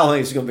segment. I don't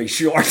think it's going to be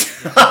short,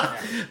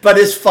 but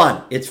it's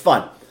fun. It's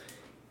fun.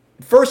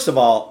 First of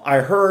all, I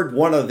heard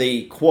one of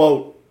the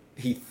quote,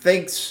 he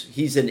thinks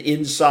he's an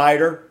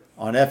insider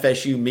on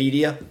FSU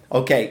media.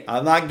 Okay,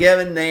 I'm not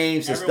giving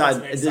names. There's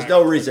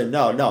no reason.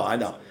 No, I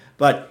know.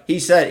 But he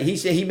said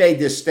he made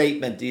this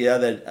statement the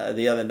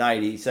other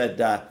night. He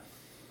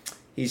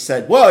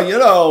said,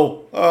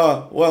 well,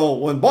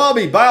 when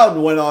Bobby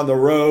Bowden went on the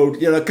road,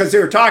 because they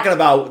were talking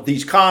about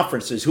these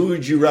conferences, who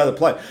would you rather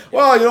play?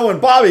 Well, when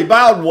Bobby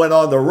Bowden went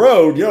on the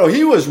road,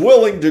 he was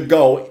willing to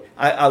go.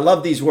 I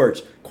love these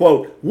words.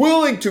 Quote,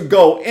 willing to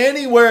go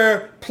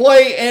anywhere,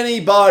 play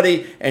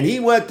anybody, and he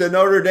went to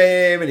Notre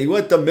Dame, and he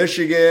went to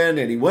Michigan,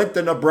 and he went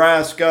to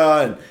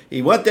Nebraska, and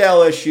he went to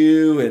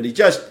LSU, and he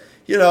just,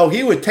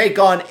 he would take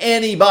on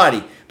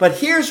anybody. But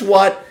here's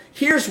what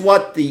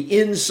the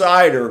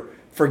insider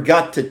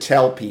forgot to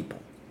tell people.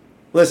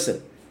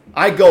 Listen,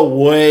 I go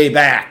way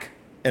back,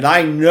 and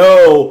I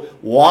know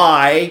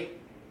why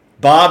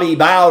Bobby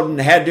Bowden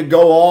had to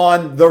go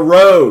on the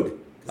road.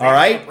 All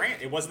right?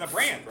 It wasn't a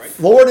brand, right?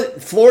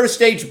 Florida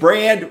State's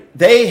brand,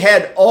 they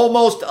had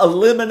almost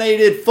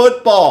eliminated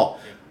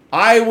football.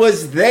 I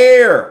was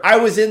there. I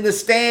was in the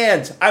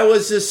stands. I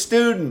was a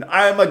student.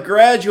 I'm a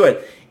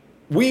graduate.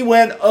 We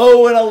went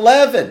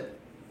 0-11.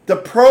 The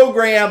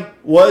program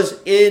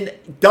was in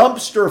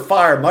dumpster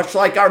fire, much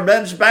like our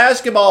men's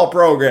basketball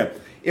program.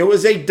 It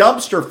was a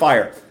dumpster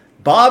fire.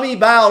 Bobby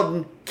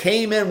Bowden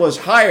came in, was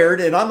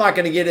hired, and I'm not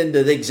going to get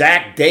into the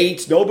exact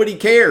dates. Nobody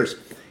cares.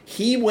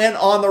 He went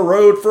on the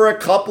road for a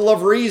couple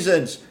of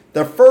reasons.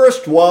 The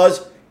first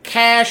was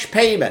cash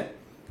payment.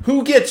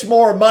 Who gets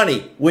more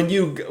money when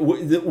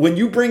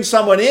you bring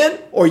someone in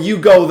or you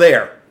go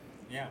there?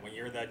 Yeah, when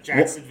you're the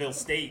Jacksonville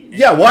State.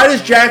 Yeah, why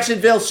does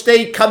Jacksonville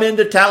State come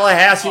into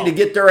Tallahassee to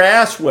get their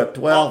ass whipped?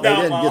 Well, they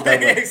didn't get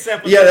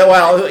that.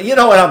 You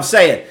know what I'm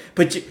saying.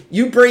 But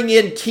you bring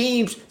in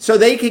teams so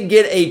they can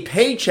get a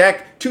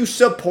paycheck to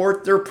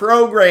support their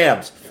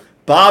programs.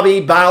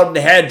 Bobby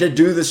Bowden had to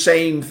do the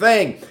same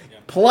thing.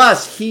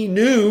 Plus, he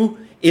knew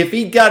if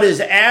he got his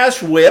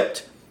ass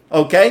whipped,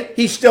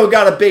 he still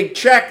got a big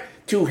check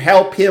to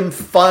help him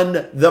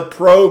fund the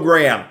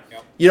program.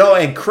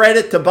 And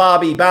credit to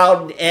Bobby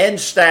Bowden and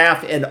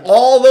staff and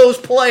all those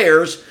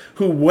players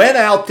who went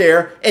out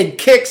there and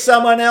kicked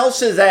someone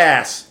else's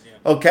ass.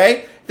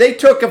 They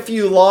took a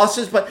few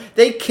losses, but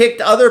they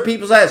kicked other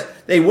people's ass.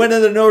 They went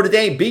into Notre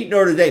Dame, beat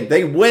Notre Dame.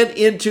 They went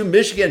into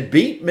Michigan,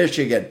 beat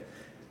Michigan.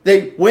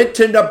 They went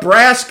to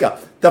Nebraska.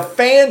 The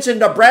fans in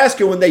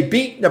Nebraska, when they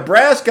beat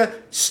Nebraska,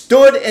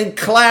 stood and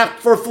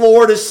clapped for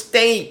Florida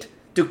State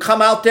to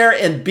come out there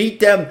and beat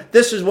them.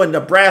 This is when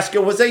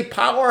Nebraska was a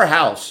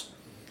powerhouse.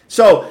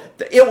 So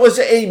it was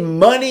a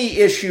money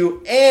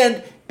issue,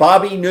 and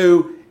Bobby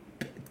knew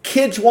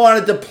kids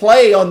wanted to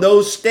play on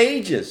those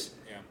stages,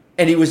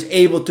 and he was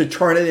able to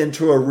turn it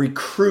into a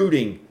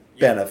recruiting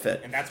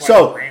benefit. And that's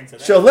why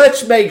so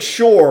let's make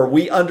sure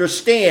we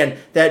understand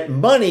that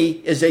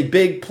money is a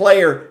big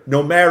player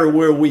no matter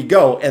where we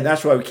go, and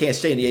that's why we can't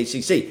stay in the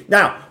ACC.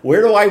 Now,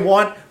 where do I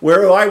want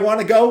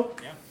to go?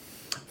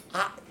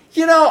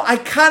 I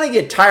kind of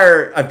get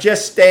tired of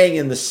just staying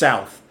in the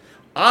South.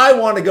 I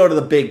want to go to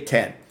the Big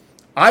Ten.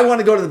 I want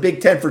to go to the Big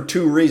Ten for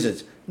two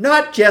reasons.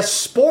 Not just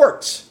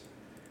sports.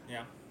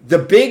 Yeah. The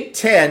Big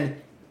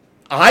Ten,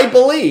 I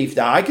believe,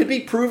 now I could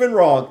be proven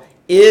wrong,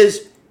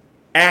 is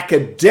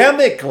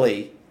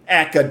academically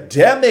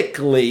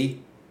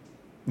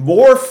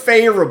more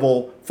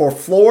favorable for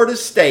Florida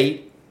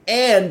State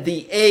and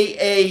the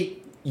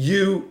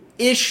AAU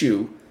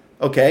issue.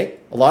 Okay?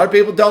 A lot of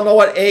people don't know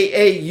what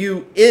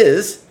AAU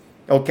is.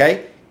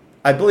 Okay?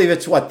 I believe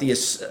it's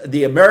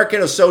the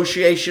American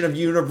Association of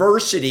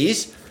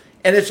Universities,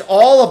 and it's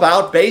all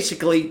about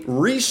basically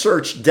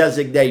research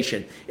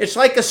designation. It's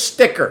like a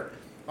sticker,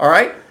 all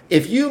right?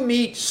 If you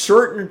meet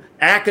certain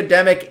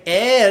academic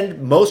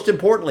and, most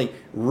importantly,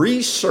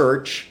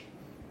 research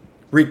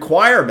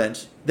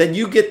requirements, then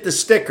you get the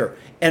sticker.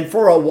 And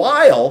for a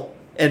while,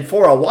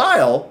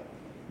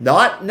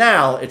 not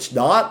now, it's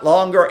not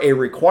longer a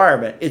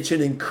requirement, it's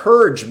an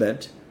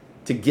encouragement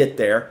to get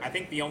there. I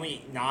think the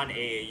only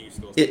non-AAU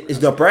school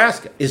is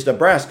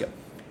Nebraska.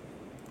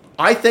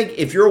 I think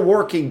if you're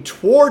working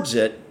towards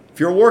it,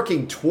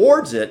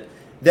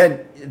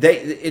 then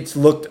it's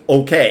looked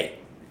okay,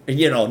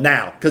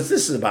 now, because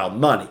this is about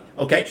money.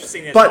 Okay,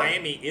 interesting that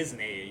Miami is an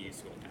AAU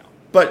school now.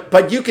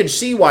 But you can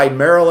see why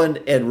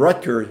Maryland and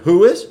Rutgers,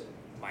 who is?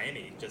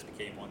 Miami just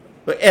became one.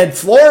 And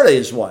Florida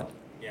is one.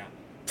 Yeah.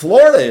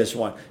 Florida is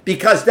one,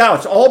 because now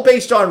it's all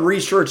based on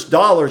research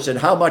dollars and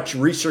how much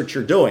research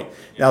you're doing. Yeah.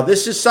 Now,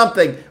 this is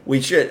something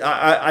we should,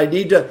 I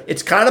need to,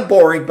 it's kind of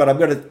boring, but I'm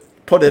going to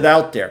put it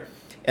out there.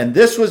 And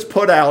this was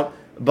put out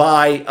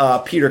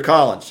by Peter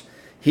Collins.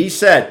 He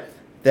said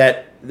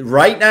that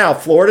right now,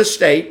 Florida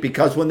State,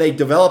 because when they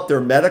developed their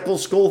medical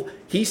school,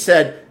 he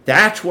said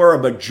that's where a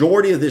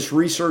majority of this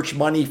research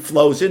money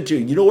flows into.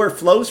 You know where it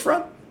flows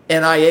from?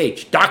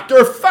 NIH.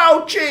 Dr.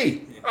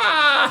 Fauci.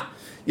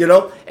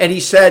 And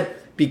he said,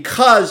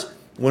 because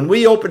when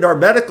we opened our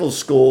medical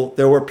school,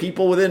 there were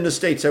people within the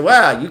state say,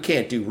 well, you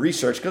can't do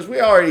research because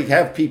we already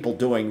have people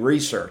doing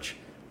research.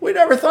 We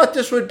never thought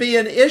this would be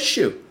an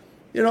issue.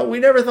 We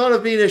never thought it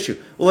would be an issue.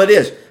 Well, it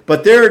is.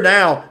 But they're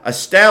now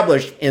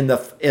established in the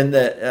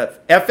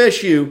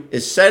FSU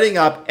is setting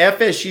up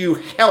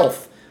FSU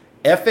Health,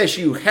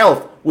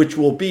 which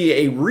will be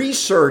a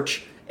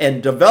research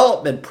and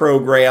development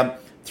program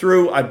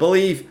through, I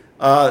believe,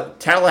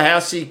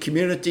 Tallahassee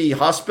Community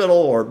Hospital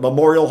or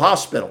Memorial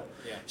Hospital.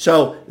 Yeah.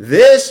 So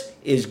this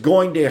is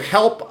going to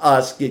help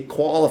us get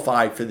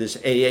qualified for this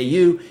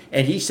AAU.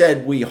 And he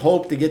said we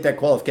hope to get that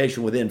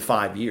qualification within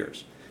 5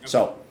 years. Okay.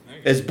 So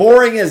as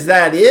boring as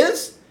that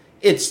is,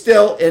 it's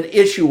still an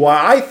issue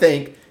why I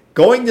think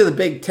going to the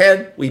Big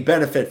Ten, we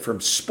benefit from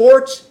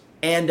sports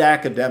and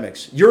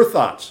academics. Your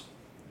thoughts?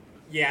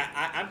 Yeah,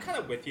 I'm kind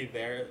of with you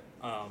there.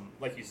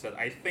 Like you said,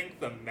 I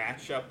think the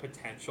matchup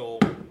potential,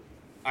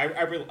 I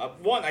really,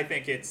 I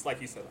think it's,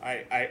 like you said,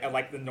 I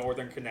like the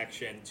northern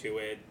connection to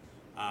it.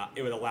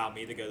 It would allow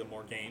me to go to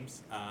more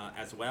games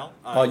as well.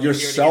 You're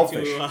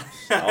selfish.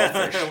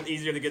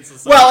 Easier to get to.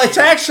 Well, it's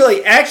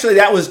actually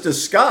that was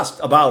discussed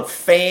about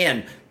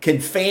can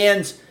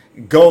fans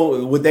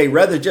go? Would they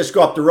rather just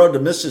go up the road to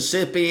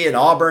Mississippi and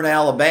Auburn,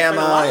 Alabama?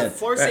 But a lot of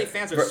Florida State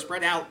fans are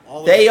spread out all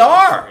over. They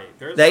are.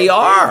 There's they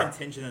are.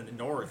 Contingent in the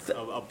north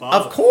above.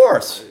 Of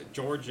course.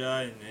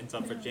 Georgia and into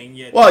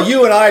Virginia. Well,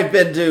 you and I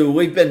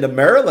we've been to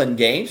Maryland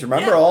games.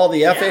 Remember all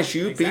the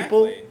FSU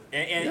people?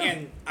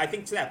 And I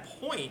think to that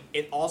point,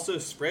 it also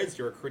spreads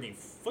your recruiting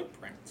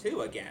footprint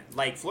too. Again,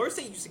 like Florida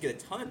State used to get a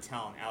ton of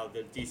talent out of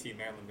the DC,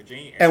 Maryland,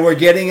 Virginia area. And we're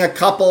getting a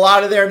couple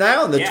out of there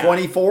now in the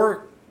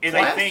 24 And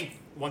class. I think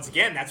once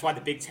again, that's why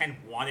the Big Ten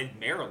wanted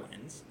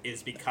Maryland,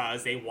 is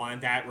because they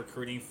wanted that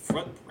recruiting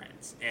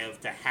footprint of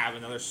to have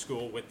another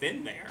school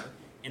within there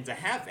and to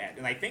have that.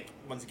 And I think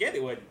once again,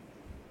 it would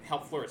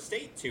help Florida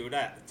State too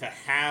to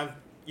have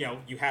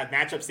you have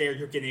matchups there.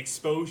 You're getting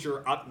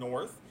exposure up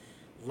north.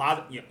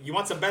 You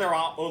want some better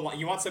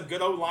you want some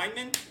good O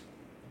linemen?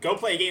 Go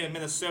play a game in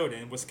Minnesota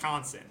and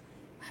Wisconsin.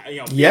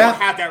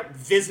 Have that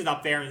visit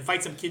up there and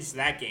invite some kids to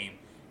that game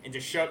and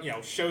just show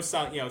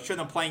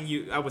them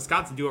playing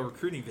Wisconsin. Do a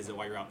recruiting visit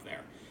while you're up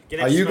there.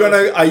 Are you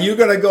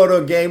gonna go to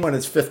a game when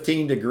it's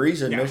 15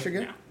 degrees in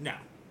Michigan? No.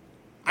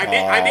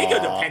 I may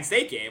go to a Penn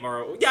State game,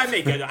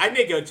 I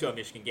may go to a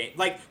Michigan game.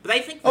 But I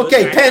think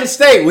Penn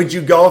State. Would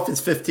you go if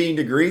it's 15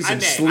 degrees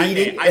and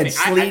sleeting? I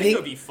think it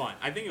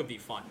would be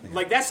fun.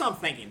 Like that's what I'm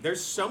thinking.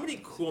 There's so many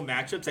cool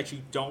matchups that you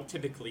don't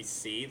typically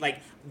see.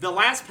 Like the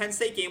last Penn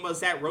State game was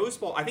that Rose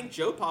Bowl. I think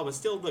Joe Pa was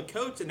still the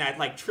coach in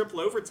that triple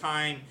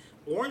overtime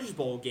Orange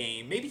Bowl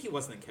game. Maybe he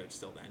wasn't the coach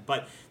still then,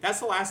 but that's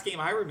the last game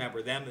I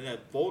remember them in a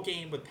bowl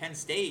game with Penn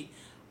State.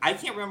 I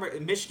can't remember.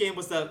 Michigan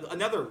was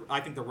another.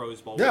 I think the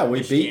Rose Bowl. Yeah,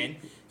 we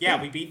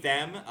beat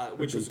them,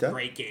 which was a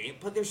great game.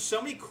 But there's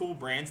so many cool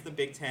brands in the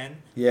Big Ten.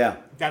 Yeah.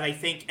 That I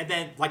think, and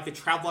then like the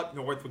travel up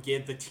north would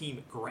give the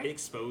team great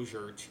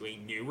exposure to a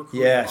new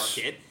recruiting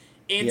market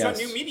and to a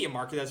new media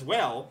market as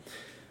well.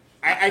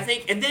 I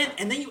think, and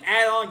then you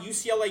add on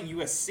UCLA and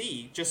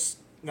USC. Just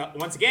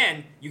once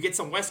again, you get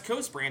some West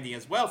Coast branding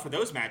as well for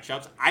those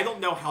matchups. I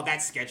don't know how that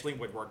scheduling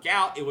would work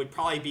out. It would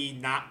probably be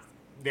not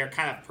their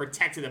kind of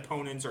protected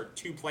opponents or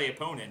two-play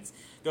opponents.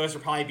 Those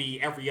would probably be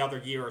every other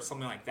year or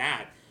something like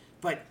that.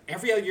 But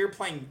every other year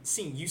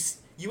seeing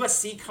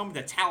USC come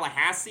to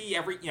Tallahassee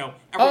every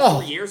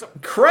 4 years.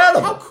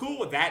 Incredible! How cool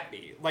would that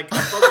be? Like a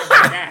program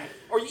like that,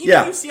 or even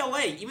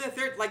UCLA, even if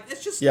they're like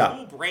it's just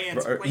cool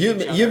brands.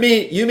 You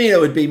mean it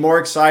would be more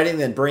exciting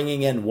than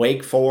bringing in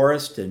Wake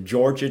Forest and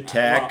Georgia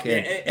Tech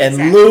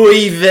and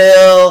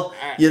Louisville?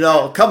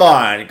 Come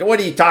on, what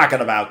are you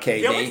talking about,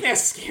 KD? The only thing that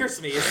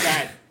scares me is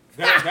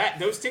that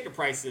those ticket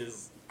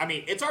prices. I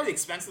mean, it's already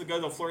expensive to go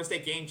to the Florida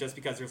State game just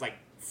because there's like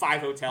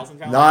 5 hotels in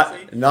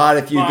Tallahassee. Not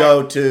if you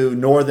go to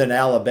Northern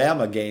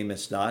Alabama game.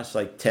 It's not. It's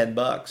like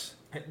 $10.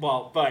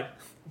 Well,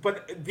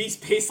 but these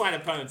baseline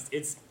opponents,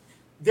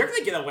 they're going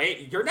to get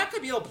away. You're not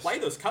going to be able to play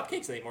those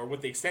cupcakes anymore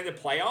with the extended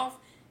playoff,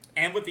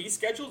 and with these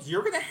schedules,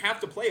 you're going to have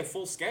to play a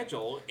full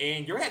schedule,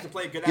 and you're going to have to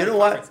play a good. You know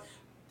what?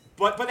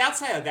 But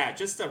outside of that,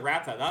 just to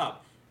wrap that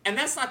up, and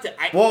that's not the.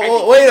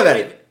 Wait a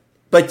minute.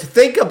 But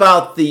think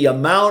about the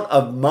amount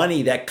of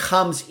money that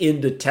comes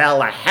into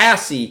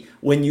Tallahassee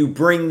when you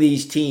bring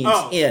these teams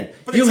in.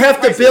 You have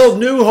to build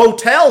new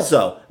hotels,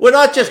 though. We're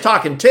not just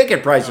talking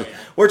ticket prices.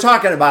 We're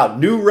talking about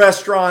new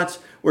restaurants.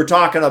 We're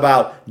talking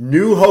about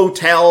new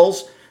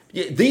hotels.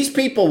 These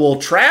people will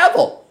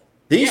travel.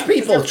 These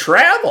people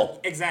travel.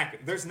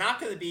 Exactly. There's not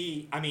going to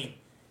be,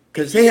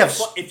 because they have.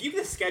 If you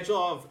get a schedule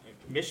of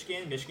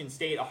Michigan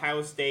State,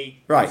 Ohio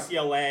State,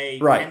 UCLA,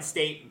 Penn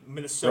State,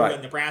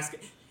 Minnesota, Nebraska.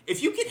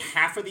 If you get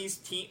half of these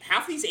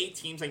 8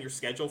 teams on your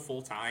schedule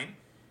full time,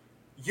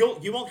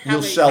 you won't have.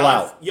 You'll sell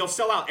out. You'll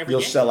sell out every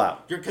game. You'll sell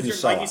out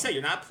because like you said,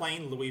 you're not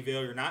playing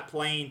Louisville. You're not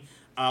playing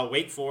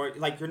Wake Forest.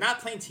 Like you're not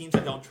playing teams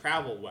that don't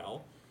travel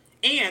well,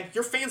 and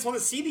your fans want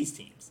to see these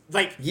teams.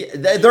 Like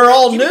they're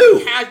all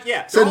new.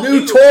 It's a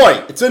new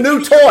toy. It's a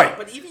new toy.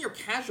 But even your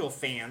casual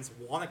fans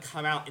want to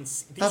come out and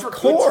see. These are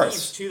good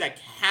teams too that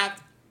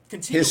have.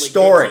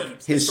 Historic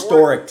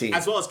teams,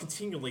 as well as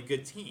continually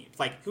good teams.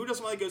 Like, who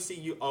doesn't want to go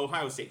see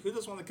Ohio State? Who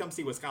doesn't want to come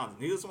see Wisconsin?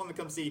 Who doesn't want to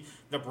come see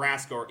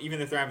Nebraska, or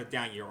even if they're having a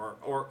down year,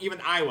 or even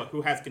Iowa,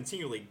 who has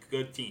continually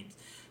good teams?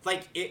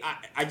 Like,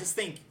 I just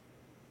think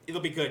it'll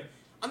be good.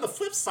 On the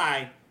flip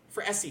side,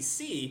 for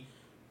SEC,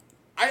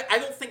 I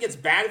don't think it's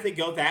bad if they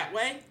go that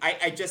way.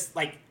 I just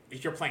like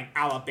if you're playing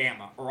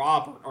Alabama or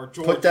Auburn or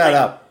Georgia. Put that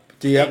up.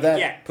 Do you have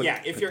that?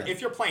 Yeah. If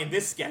you're playing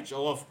this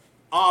schedule of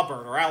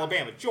Auburn or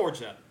Alabama,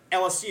 Georgia.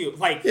 LSU,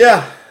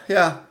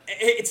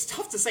 it's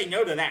tough to say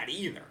no to that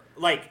either.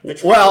 Like the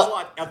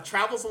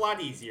travel's a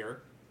lot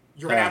easier.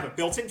 You're gonna have a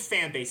built-in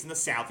fan base in the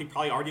South. He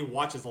probably already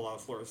watches a lot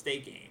of Florida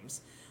State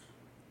games.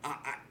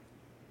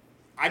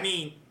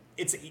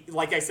 It's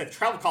like I said,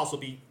 travel costs will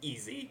be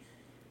easy.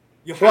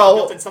 You'll have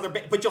built-in Southern,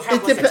 but you'll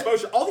have less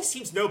exposure. All these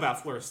teams know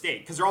about Florida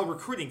State because they're all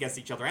recruiting against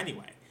each other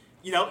anyway.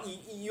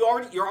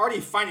 You're already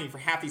fighting for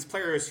half these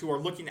players who are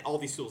looking at all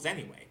these schools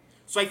anyway.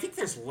 So I think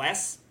there's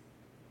less.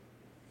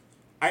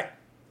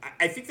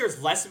 I think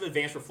there's less of an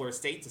advantage for Florida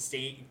State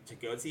to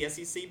go to the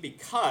SEC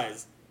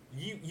because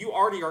you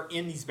already are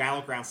in these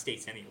battleground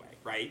states anyway,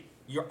 right?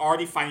 You're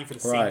already fighting for the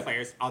same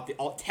players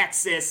out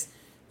Texas,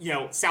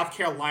 South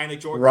Carolina,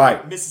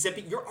 Georgia,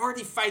 Mississippi. You're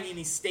already fighting in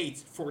these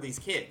states for these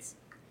kids.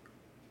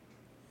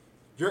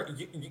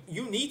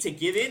 You need to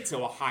get into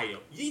Ohio.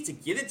 You need to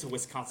get into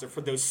Wisconsin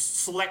for those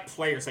select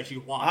players that you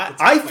want.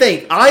 I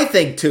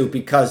think too,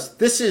 because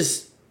this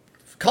is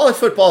college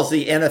football is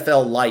the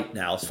NFL light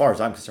now, as far as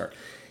I'm concerned.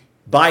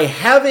 By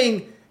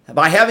having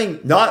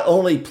not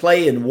only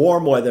play in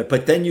warm weather,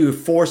 but then you're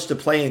forced to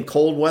play in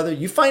cold weather,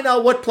 you find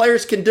out what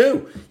players can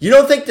do. You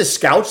don't think the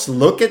scouts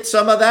look at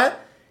some of that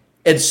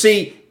and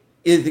see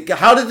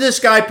how did this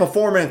guy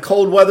perform in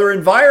cold weather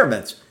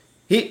environments?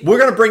 We're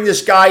going to bring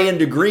this guy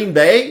into Green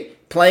Bay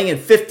playing in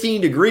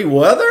 15-degree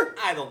weather?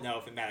 I don't know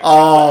if it matters.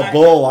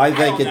 I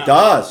think it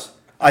does.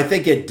 I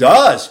think it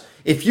does.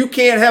 If you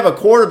can't have a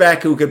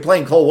quarterback who can play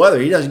in cold weather,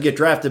 he doesn't get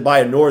drafted by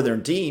a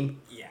northern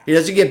team. Yeah. He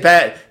doesn't get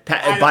by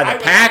the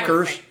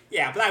Packers.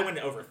 But I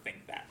wouldn't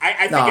overthink that.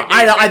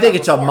 I think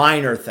it's a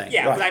minor thing.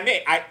 Yeah, right.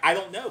 But I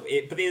don't know.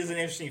 But it is an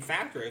interesting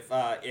factor.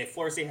 If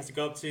Florida State has to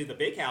go up to the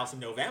Big House in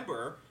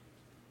November,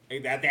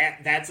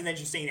 that's an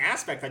interesting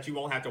aspect that you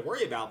won't have to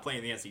worry about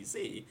playing the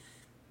SEC.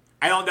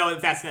 I don't know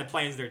if that's going to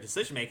play into their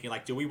decision making.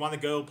 Like, do we want to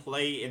go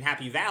play in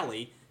Happy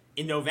Valley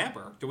in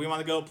November? Do we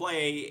want to go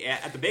play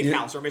at the Big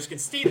House or Michigan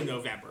State in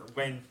November?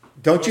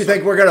 Don't you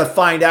think we're going to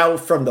find out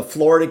from the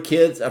Florida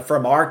kids,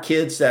 from our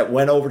kids that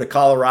went over to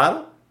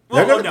Colorado?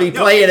 They're going to be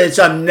playing in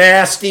some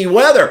nasty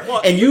weather.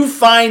 And you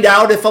find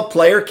out if a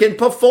player can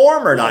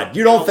perform or not.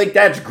 You don't think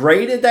that's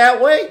graded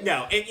that way?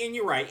 No, and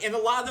you're right. And a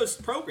lot of those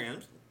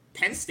programs,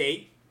 Penn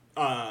State,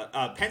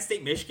 Penn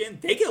State, Michigan,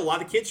 they get a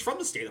lot of kids from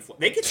the state of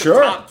Florida. They get some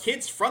Sure. top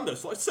kids from those.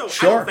 So I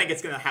don't think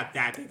it's going to have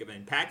that big of an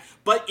impact.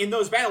 But in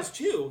those battles,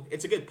 too,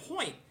 it's a good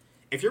point.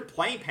 If you're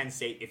playing Penn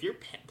State, if you're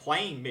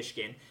playing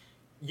Michigan,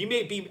 you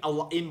may be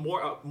in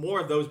more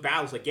of those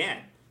battles again.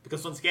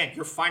 Because once again,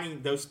 you're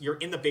finding those. You're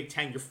in the Big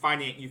Ten. You're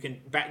finding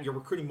you're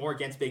recruiting more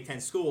against Big Ten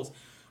schools.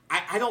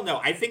 I don't know.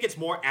 I think it's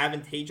more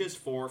advantageous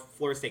for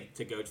Florida State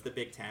to go to the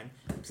Big Ten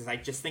because I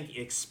just think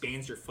it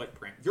expands your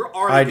footprint. You're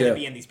already going to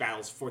be in these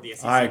battles for the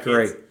SEC. I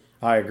agree. Kids.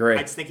 I agree.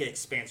 I just think it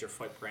expands your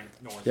footprint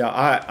north. Yeah,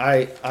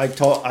 I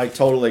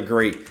totally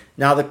agree.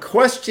 Now the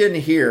question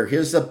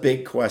here's the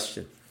big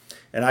question,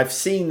 and I've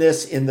seen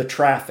this in the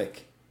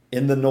traffic,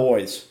 in the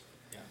noise,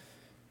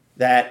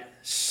 that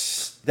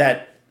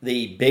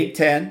the Big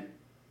Ten,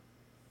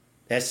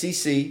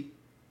 SEC,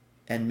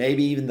 and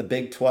maybe even the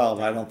Big 12.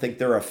 I don't think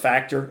they're a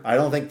factor. I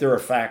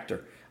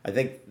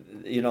think,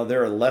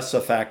 they're less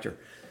a factor.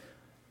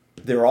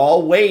 They're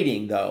all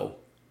waiting, though,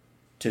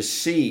 to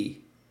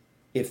see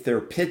if their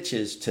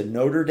pitches to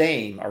Notre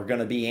Dame are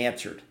going to be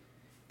answered.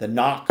 The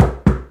knock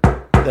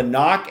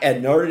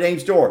at Notre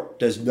Dame's door.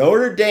 Does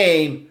Notre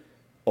Dame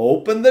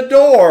open the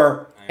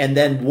door, and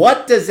then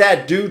what does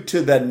that do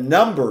to the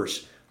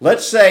numbers?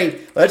 Let's say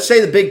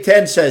the Big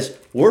Ten says,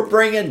 we're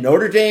bringing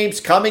Notre Dame's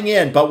coming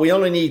in, but we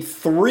only need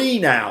 3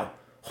 now.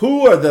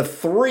 Who are the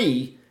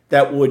 3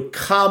 that would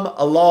come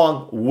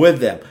along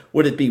with them?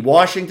 Would it be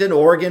Washington,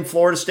 Oregon,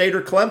 Florida State,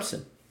 or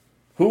Clemson?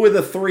 Who are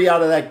the 3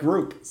 out of that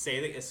group? Say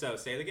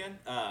it again.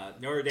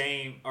 Notre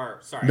Dame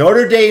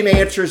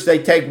answers.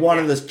 They take one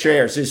of the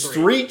chairs. There's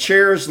 3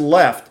 chairs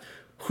left.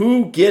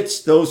 Who gets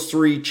those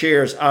 3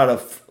 chairs out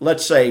of,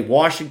 let's say,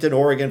 Washington,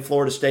 Oregon,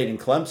 Florida State, and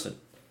Clemson?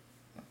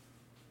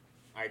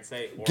 I'd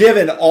say Oregon.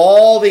 Given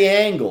all the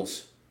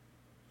angles,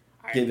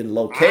 given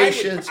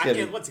locations,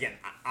 once again,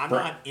 I'm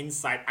not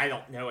inside. I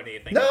don't know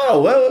anything.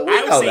 No,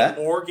 I would say that.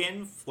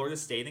 Oregon, Florida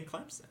State, and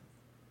Clemson.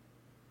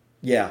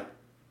 Yeah,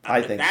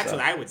 I think that's so.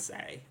 what I would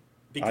say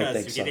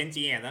because you get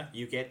Indiana,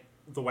 you get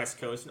the West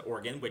Coast and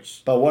Oregon,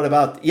 which. But what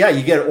about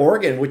you get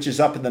Oregon, which is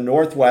up in the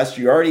Northwest.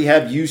 You already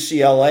have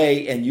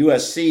UCLA and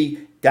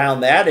USC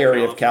down that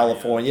area of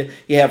California.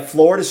 You have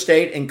Florida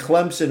State and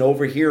Clemson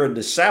over here in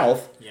the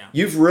South. Yeah.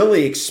 You've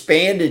really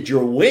expanded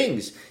your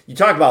wings. You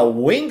talk about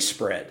wing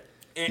spread.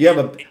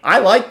 I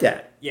like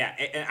that. Yeah,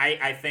 and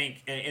I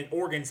think and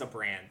Oregon's a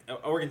brand.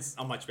 Oregon's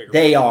a much bigger.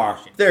 They are.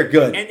 They're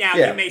good. And now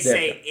you may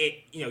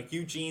say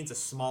Eugene's a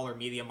smaller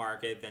media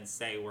market than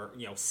say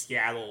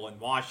Seattle and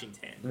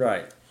Washington.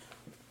 Right.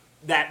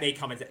 That may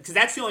come into because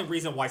that's the only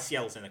reason why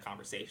Seattle's in the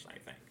conversation, I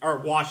think, or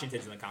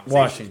Washington's in the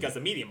conversation because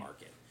of the media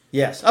market.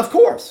 Yes, of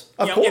course,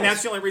 of course. And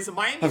that's the only reason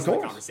Miami's in the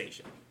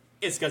conversation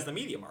is because of the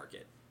media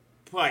market.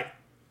 But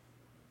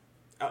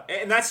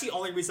and that's the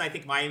only reason I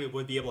think Miami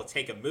would be able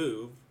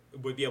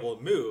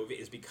to move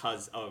is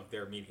because of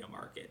their media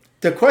market.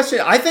 The question,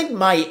 I think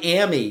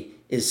Miami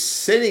is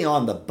sitting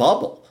on the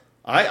bubble.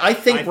 I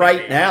think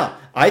right now,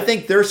 I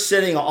think they're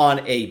sitting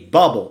on a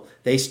bubble.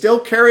 They still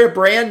carry a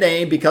brand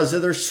name because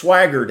of their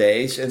swagger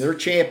days and their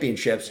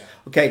championships. Yeah.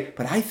 Okay,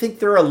 but I think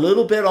they're a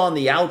little bit on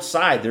the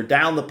outside. They're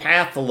down the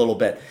path a little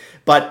bit.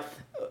 But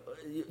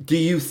do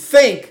you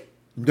think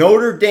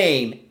Notre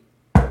Dame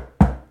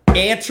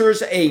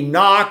answers a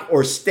knock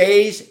or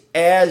stays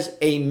as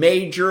a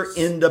major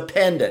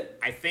independent?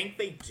 I think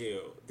they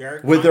do.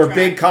 With their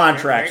big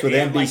contracts with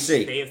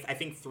NBC. They have, I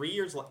think, 2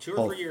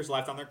 or 3 years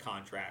left on their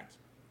contract.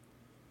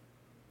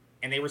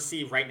 And they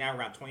receive right now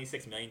around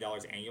 $26 million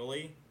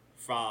annually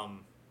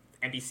from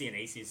NBC and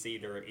ACC.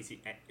 They're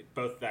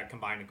both that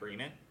combined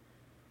agreement.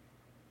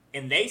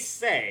 And they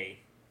say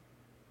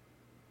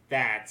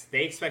that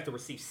they expect to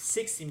receive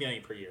 $60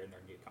 million per year in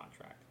their new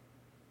contract.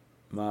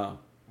 Wow.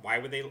 Why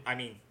would they? I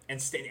mean,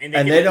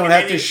 they don't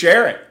have to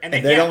share it. And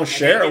they don't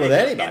share it with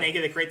anybody. And they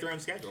get to create their own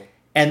schedule.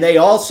 And they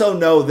also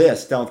know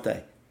this, don't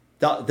they?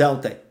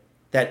 Don't they?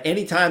 That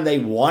anytime they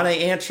want to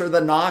answer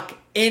the knock,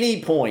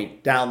 any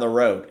point down the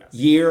road,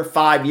 year,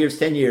 5 years,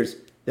 10 years,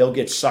 they'll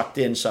get sucked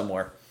in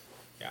somewhere.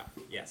 Yeah.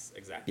 Yes.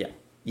 Exactly.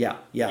 Yeah.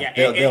 And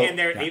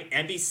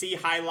NBC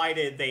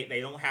highlighted they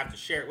don't have to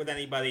share it with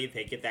anybody.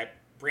 They get that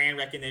brand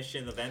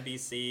recognition of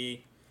NBC.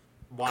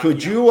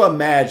 Could you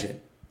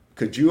imagine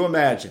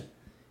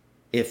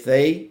if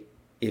they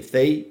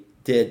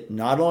did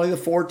not only the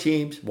 4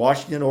 teams,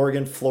 Washington,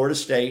 Oregon, Florida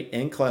State,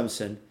 and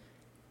Clemson,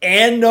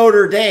 and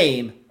Notre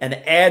Dame, and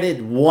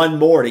added one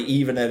more to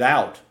even it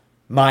out,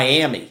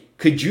 Miami.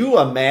 Could you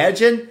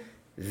imagine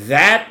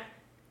that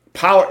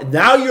power?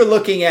 Now you're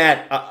looking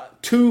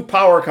at 2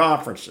 power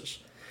conferences.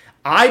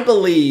 I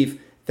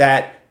believe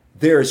that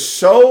there's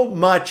so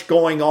much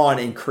going on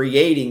in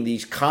creating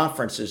these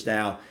conferences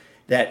now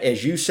that,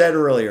 as you said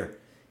earlier,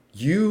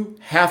 you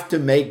have to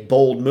make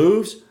bold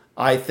moves.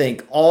 I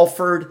think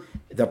Alford,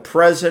 the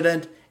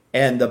president,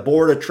 and the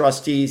Board of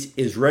Trustees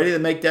is ready to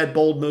make that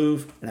bold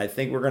move, and I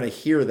think we're going to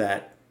hear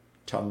that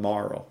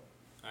tomorrow.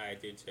 I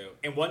do too.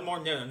 And one more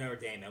note on Notre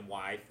Dame and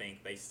why I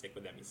think they stick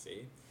with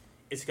NBC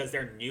is because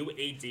their new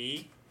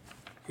AD,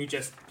 who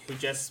just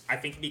I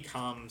think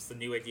becomes the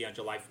new AD on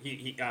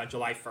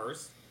July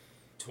 1st.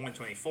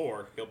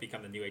 2024, he'll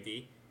become the new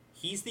AD.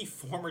 He's the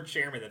former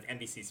chairman of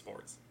NBC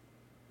Sports.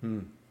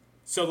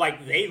 So,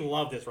 like, they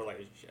love this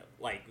relationship.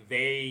 Like,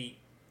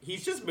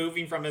 he's just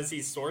moving from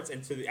NBC Sports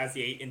into the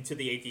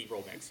AD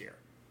role next year,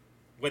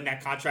 when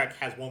that contract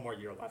has one more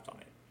year left on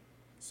it.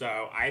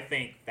 So, I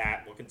think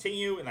that will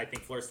continue, and I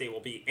think Florida State will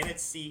be in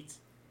its seat,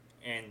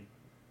 and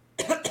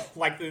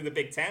likely the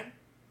Big Ten,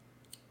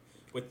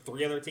 with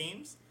 3 other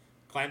teams,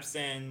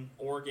 Clemson,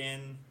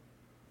 Oregon,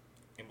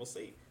 and we'll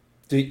see.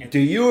 Do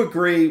you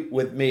agree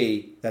with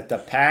me that the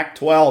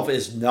Pac-12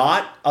 is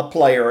not a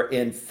player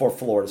for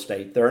Florida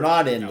State? They're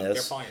not in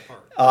this. They're falling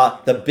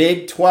apart. The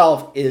Big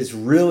 12 is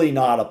really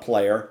not a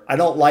player. I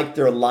don't like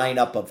their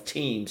lineup of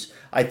teams.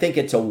 I think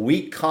it's a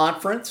weak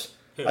conference.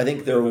 I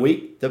think they're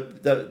weak.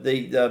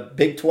 The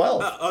Big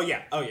 12. Oh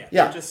yeah.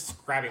 They're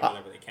just grabbing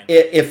whatever they can.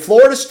 If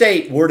Florida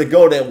State were to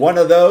go to one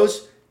of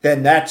those,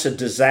 then that's a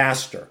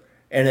disaster.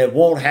 And it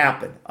won't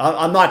happen.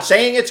 I'm not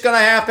saying it's going to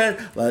happen.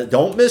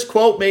 Don't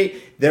misquote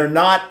me. They're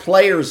not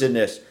players in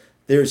this.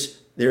 There's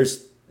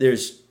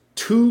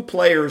 2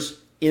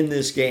 players in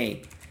this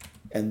game,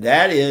 and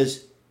that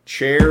is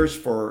chairs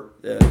for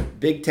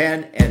Big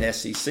Ten and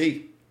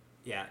SEC.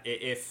 Yeah,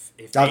 if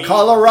now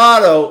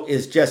Colorado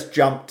is just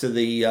jumped to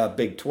the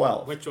Big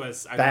 12, which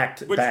was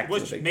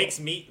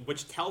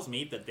which tells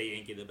me that they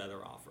didn't get a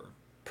better offer.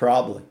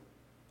 Probably.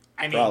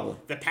 I mean,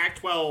 the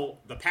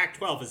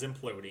Pac-12 is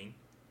imploding.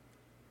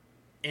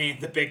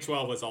 And the Big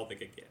 12 was all they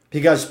could get.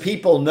 Because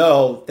people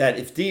know that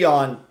if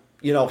Deion,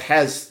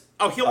 has...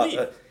 Oh, he'll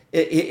leave.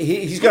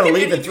 He's going to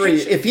leave in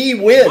 3. If he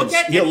wins,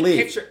 he'll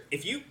leave.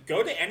 If you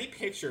go to any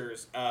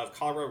pictures of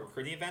Colorado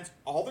recruiting events,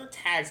 all their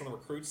tags on the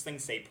recruits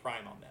things say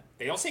Prime on them.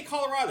 They don't say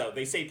Colorado.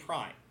 They say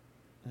Prime.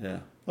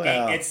 Yeah.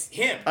 Well, and it's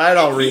him. I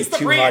don't read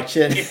too much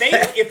in. If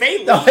they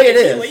leave, no,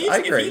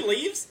 if he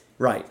leaves,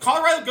 right.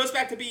 Colorado goes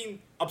back to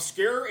being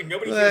obscure and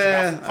nobody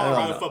hears about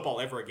Colorado football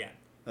ever again.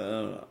 I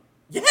don't know.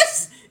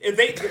 Yes,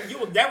 you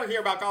will never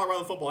hear about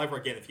Colorado football ever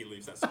again if he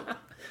leaves that school.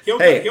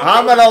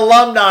 I'm an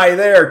alumni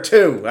there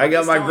too. I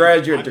got my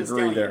graduate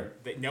degree there.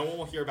 No one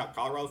will hear about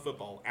Colorado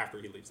football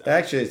after he leaves that.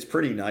 Actually, it's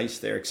pretty nice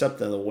there,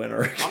 except in the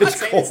winter. I'm not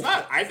saying it's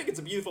not. I think it's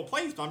a beautiful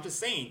place, but I'm just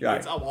saying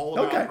it's all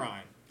about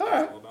Prime. All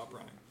right. It's all about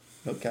Prime.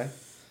 Okay.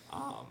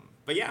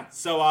 But yeah,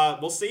 so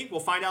we'll see. We'll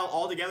find out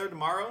all together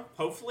tomorrow.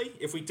 Hopefully,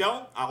 if we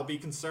don't, I'll be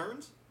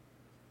concerned.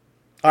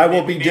 I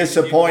will be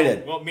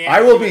disappointed.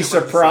 I will be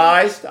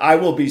surprised. I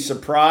will be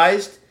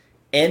surprised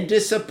and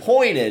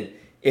disappointed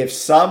if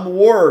some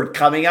word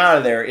coming out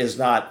of there is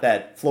not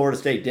that Florida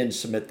State didn't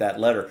submit that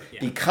letter. Yeah.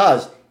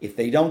 Because if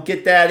they don't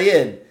get that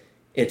in,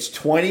 it's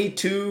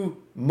 22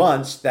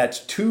 months.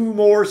 That's 2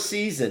 more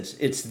seasons.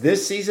 It's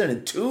this season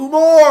and 2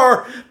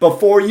 more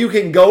before you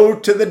can go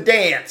to the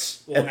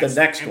dance at the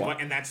next one.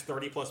 And that's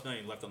 $30+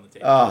 million left on the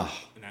table.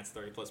 And that's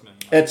 $30+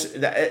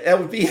 million. That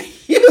would be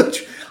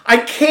huge. I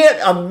can't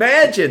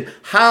imagine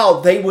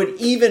how they would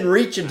even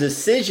reach a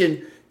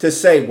decision to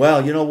say,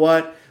 well, you know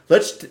what?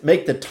 Let's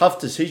make the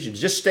tough decisions.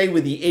 Just stay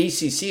with the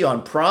ACC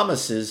on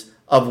promises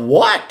of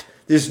what?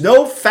 There's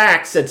no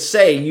facts that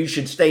say you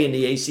should stay in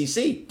the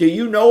ACC. Do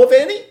you know of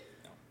any?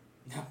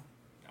 No.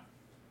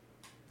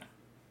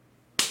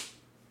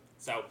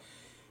 So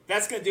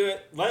that's going to do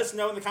it. Let us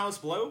know in the comments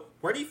below.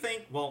 Where do you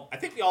think, well, I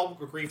think we all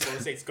agree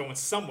Florida State's going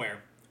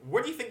somewhere.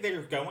 Where do you think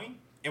they're going,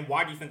 and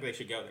why do you think they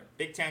should go there?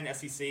 Big Ten,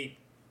 SEC,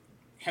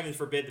 heaven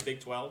forbid the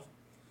Big 12.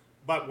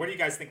 But where do you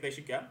guys think they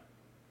should go?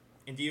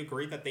 And do you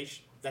agree that they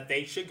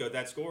should go to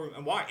that school,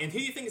 and why? And who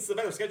do you think is the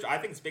better schedule? I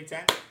think it's Big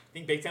Ten. I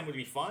think Big Ten would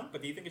be fun,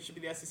 but do you think it should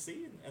be the SEC?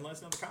 And let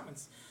us know in the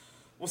comments.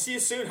 We'll see you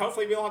soon.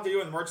 Hopefully we don't have to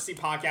do an emergency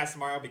podcast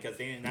tomorrow because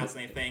they didn't announce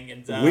anything.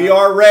 And we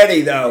are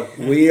ready, though.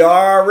 We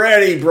are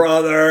ready,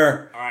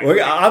 brother. All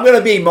right, I'm going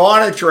to be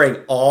monitoring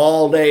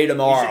all day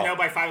tomorrow. We should know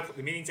by 5 o'clock.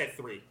 The meeting's at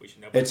 3. We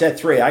should know. It's at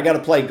 3. I got to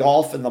play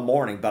golf in the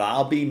morning, but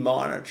I'll be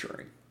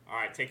monitoring. All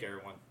right, take care,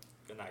 everyone.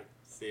 Good night.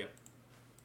 See ya.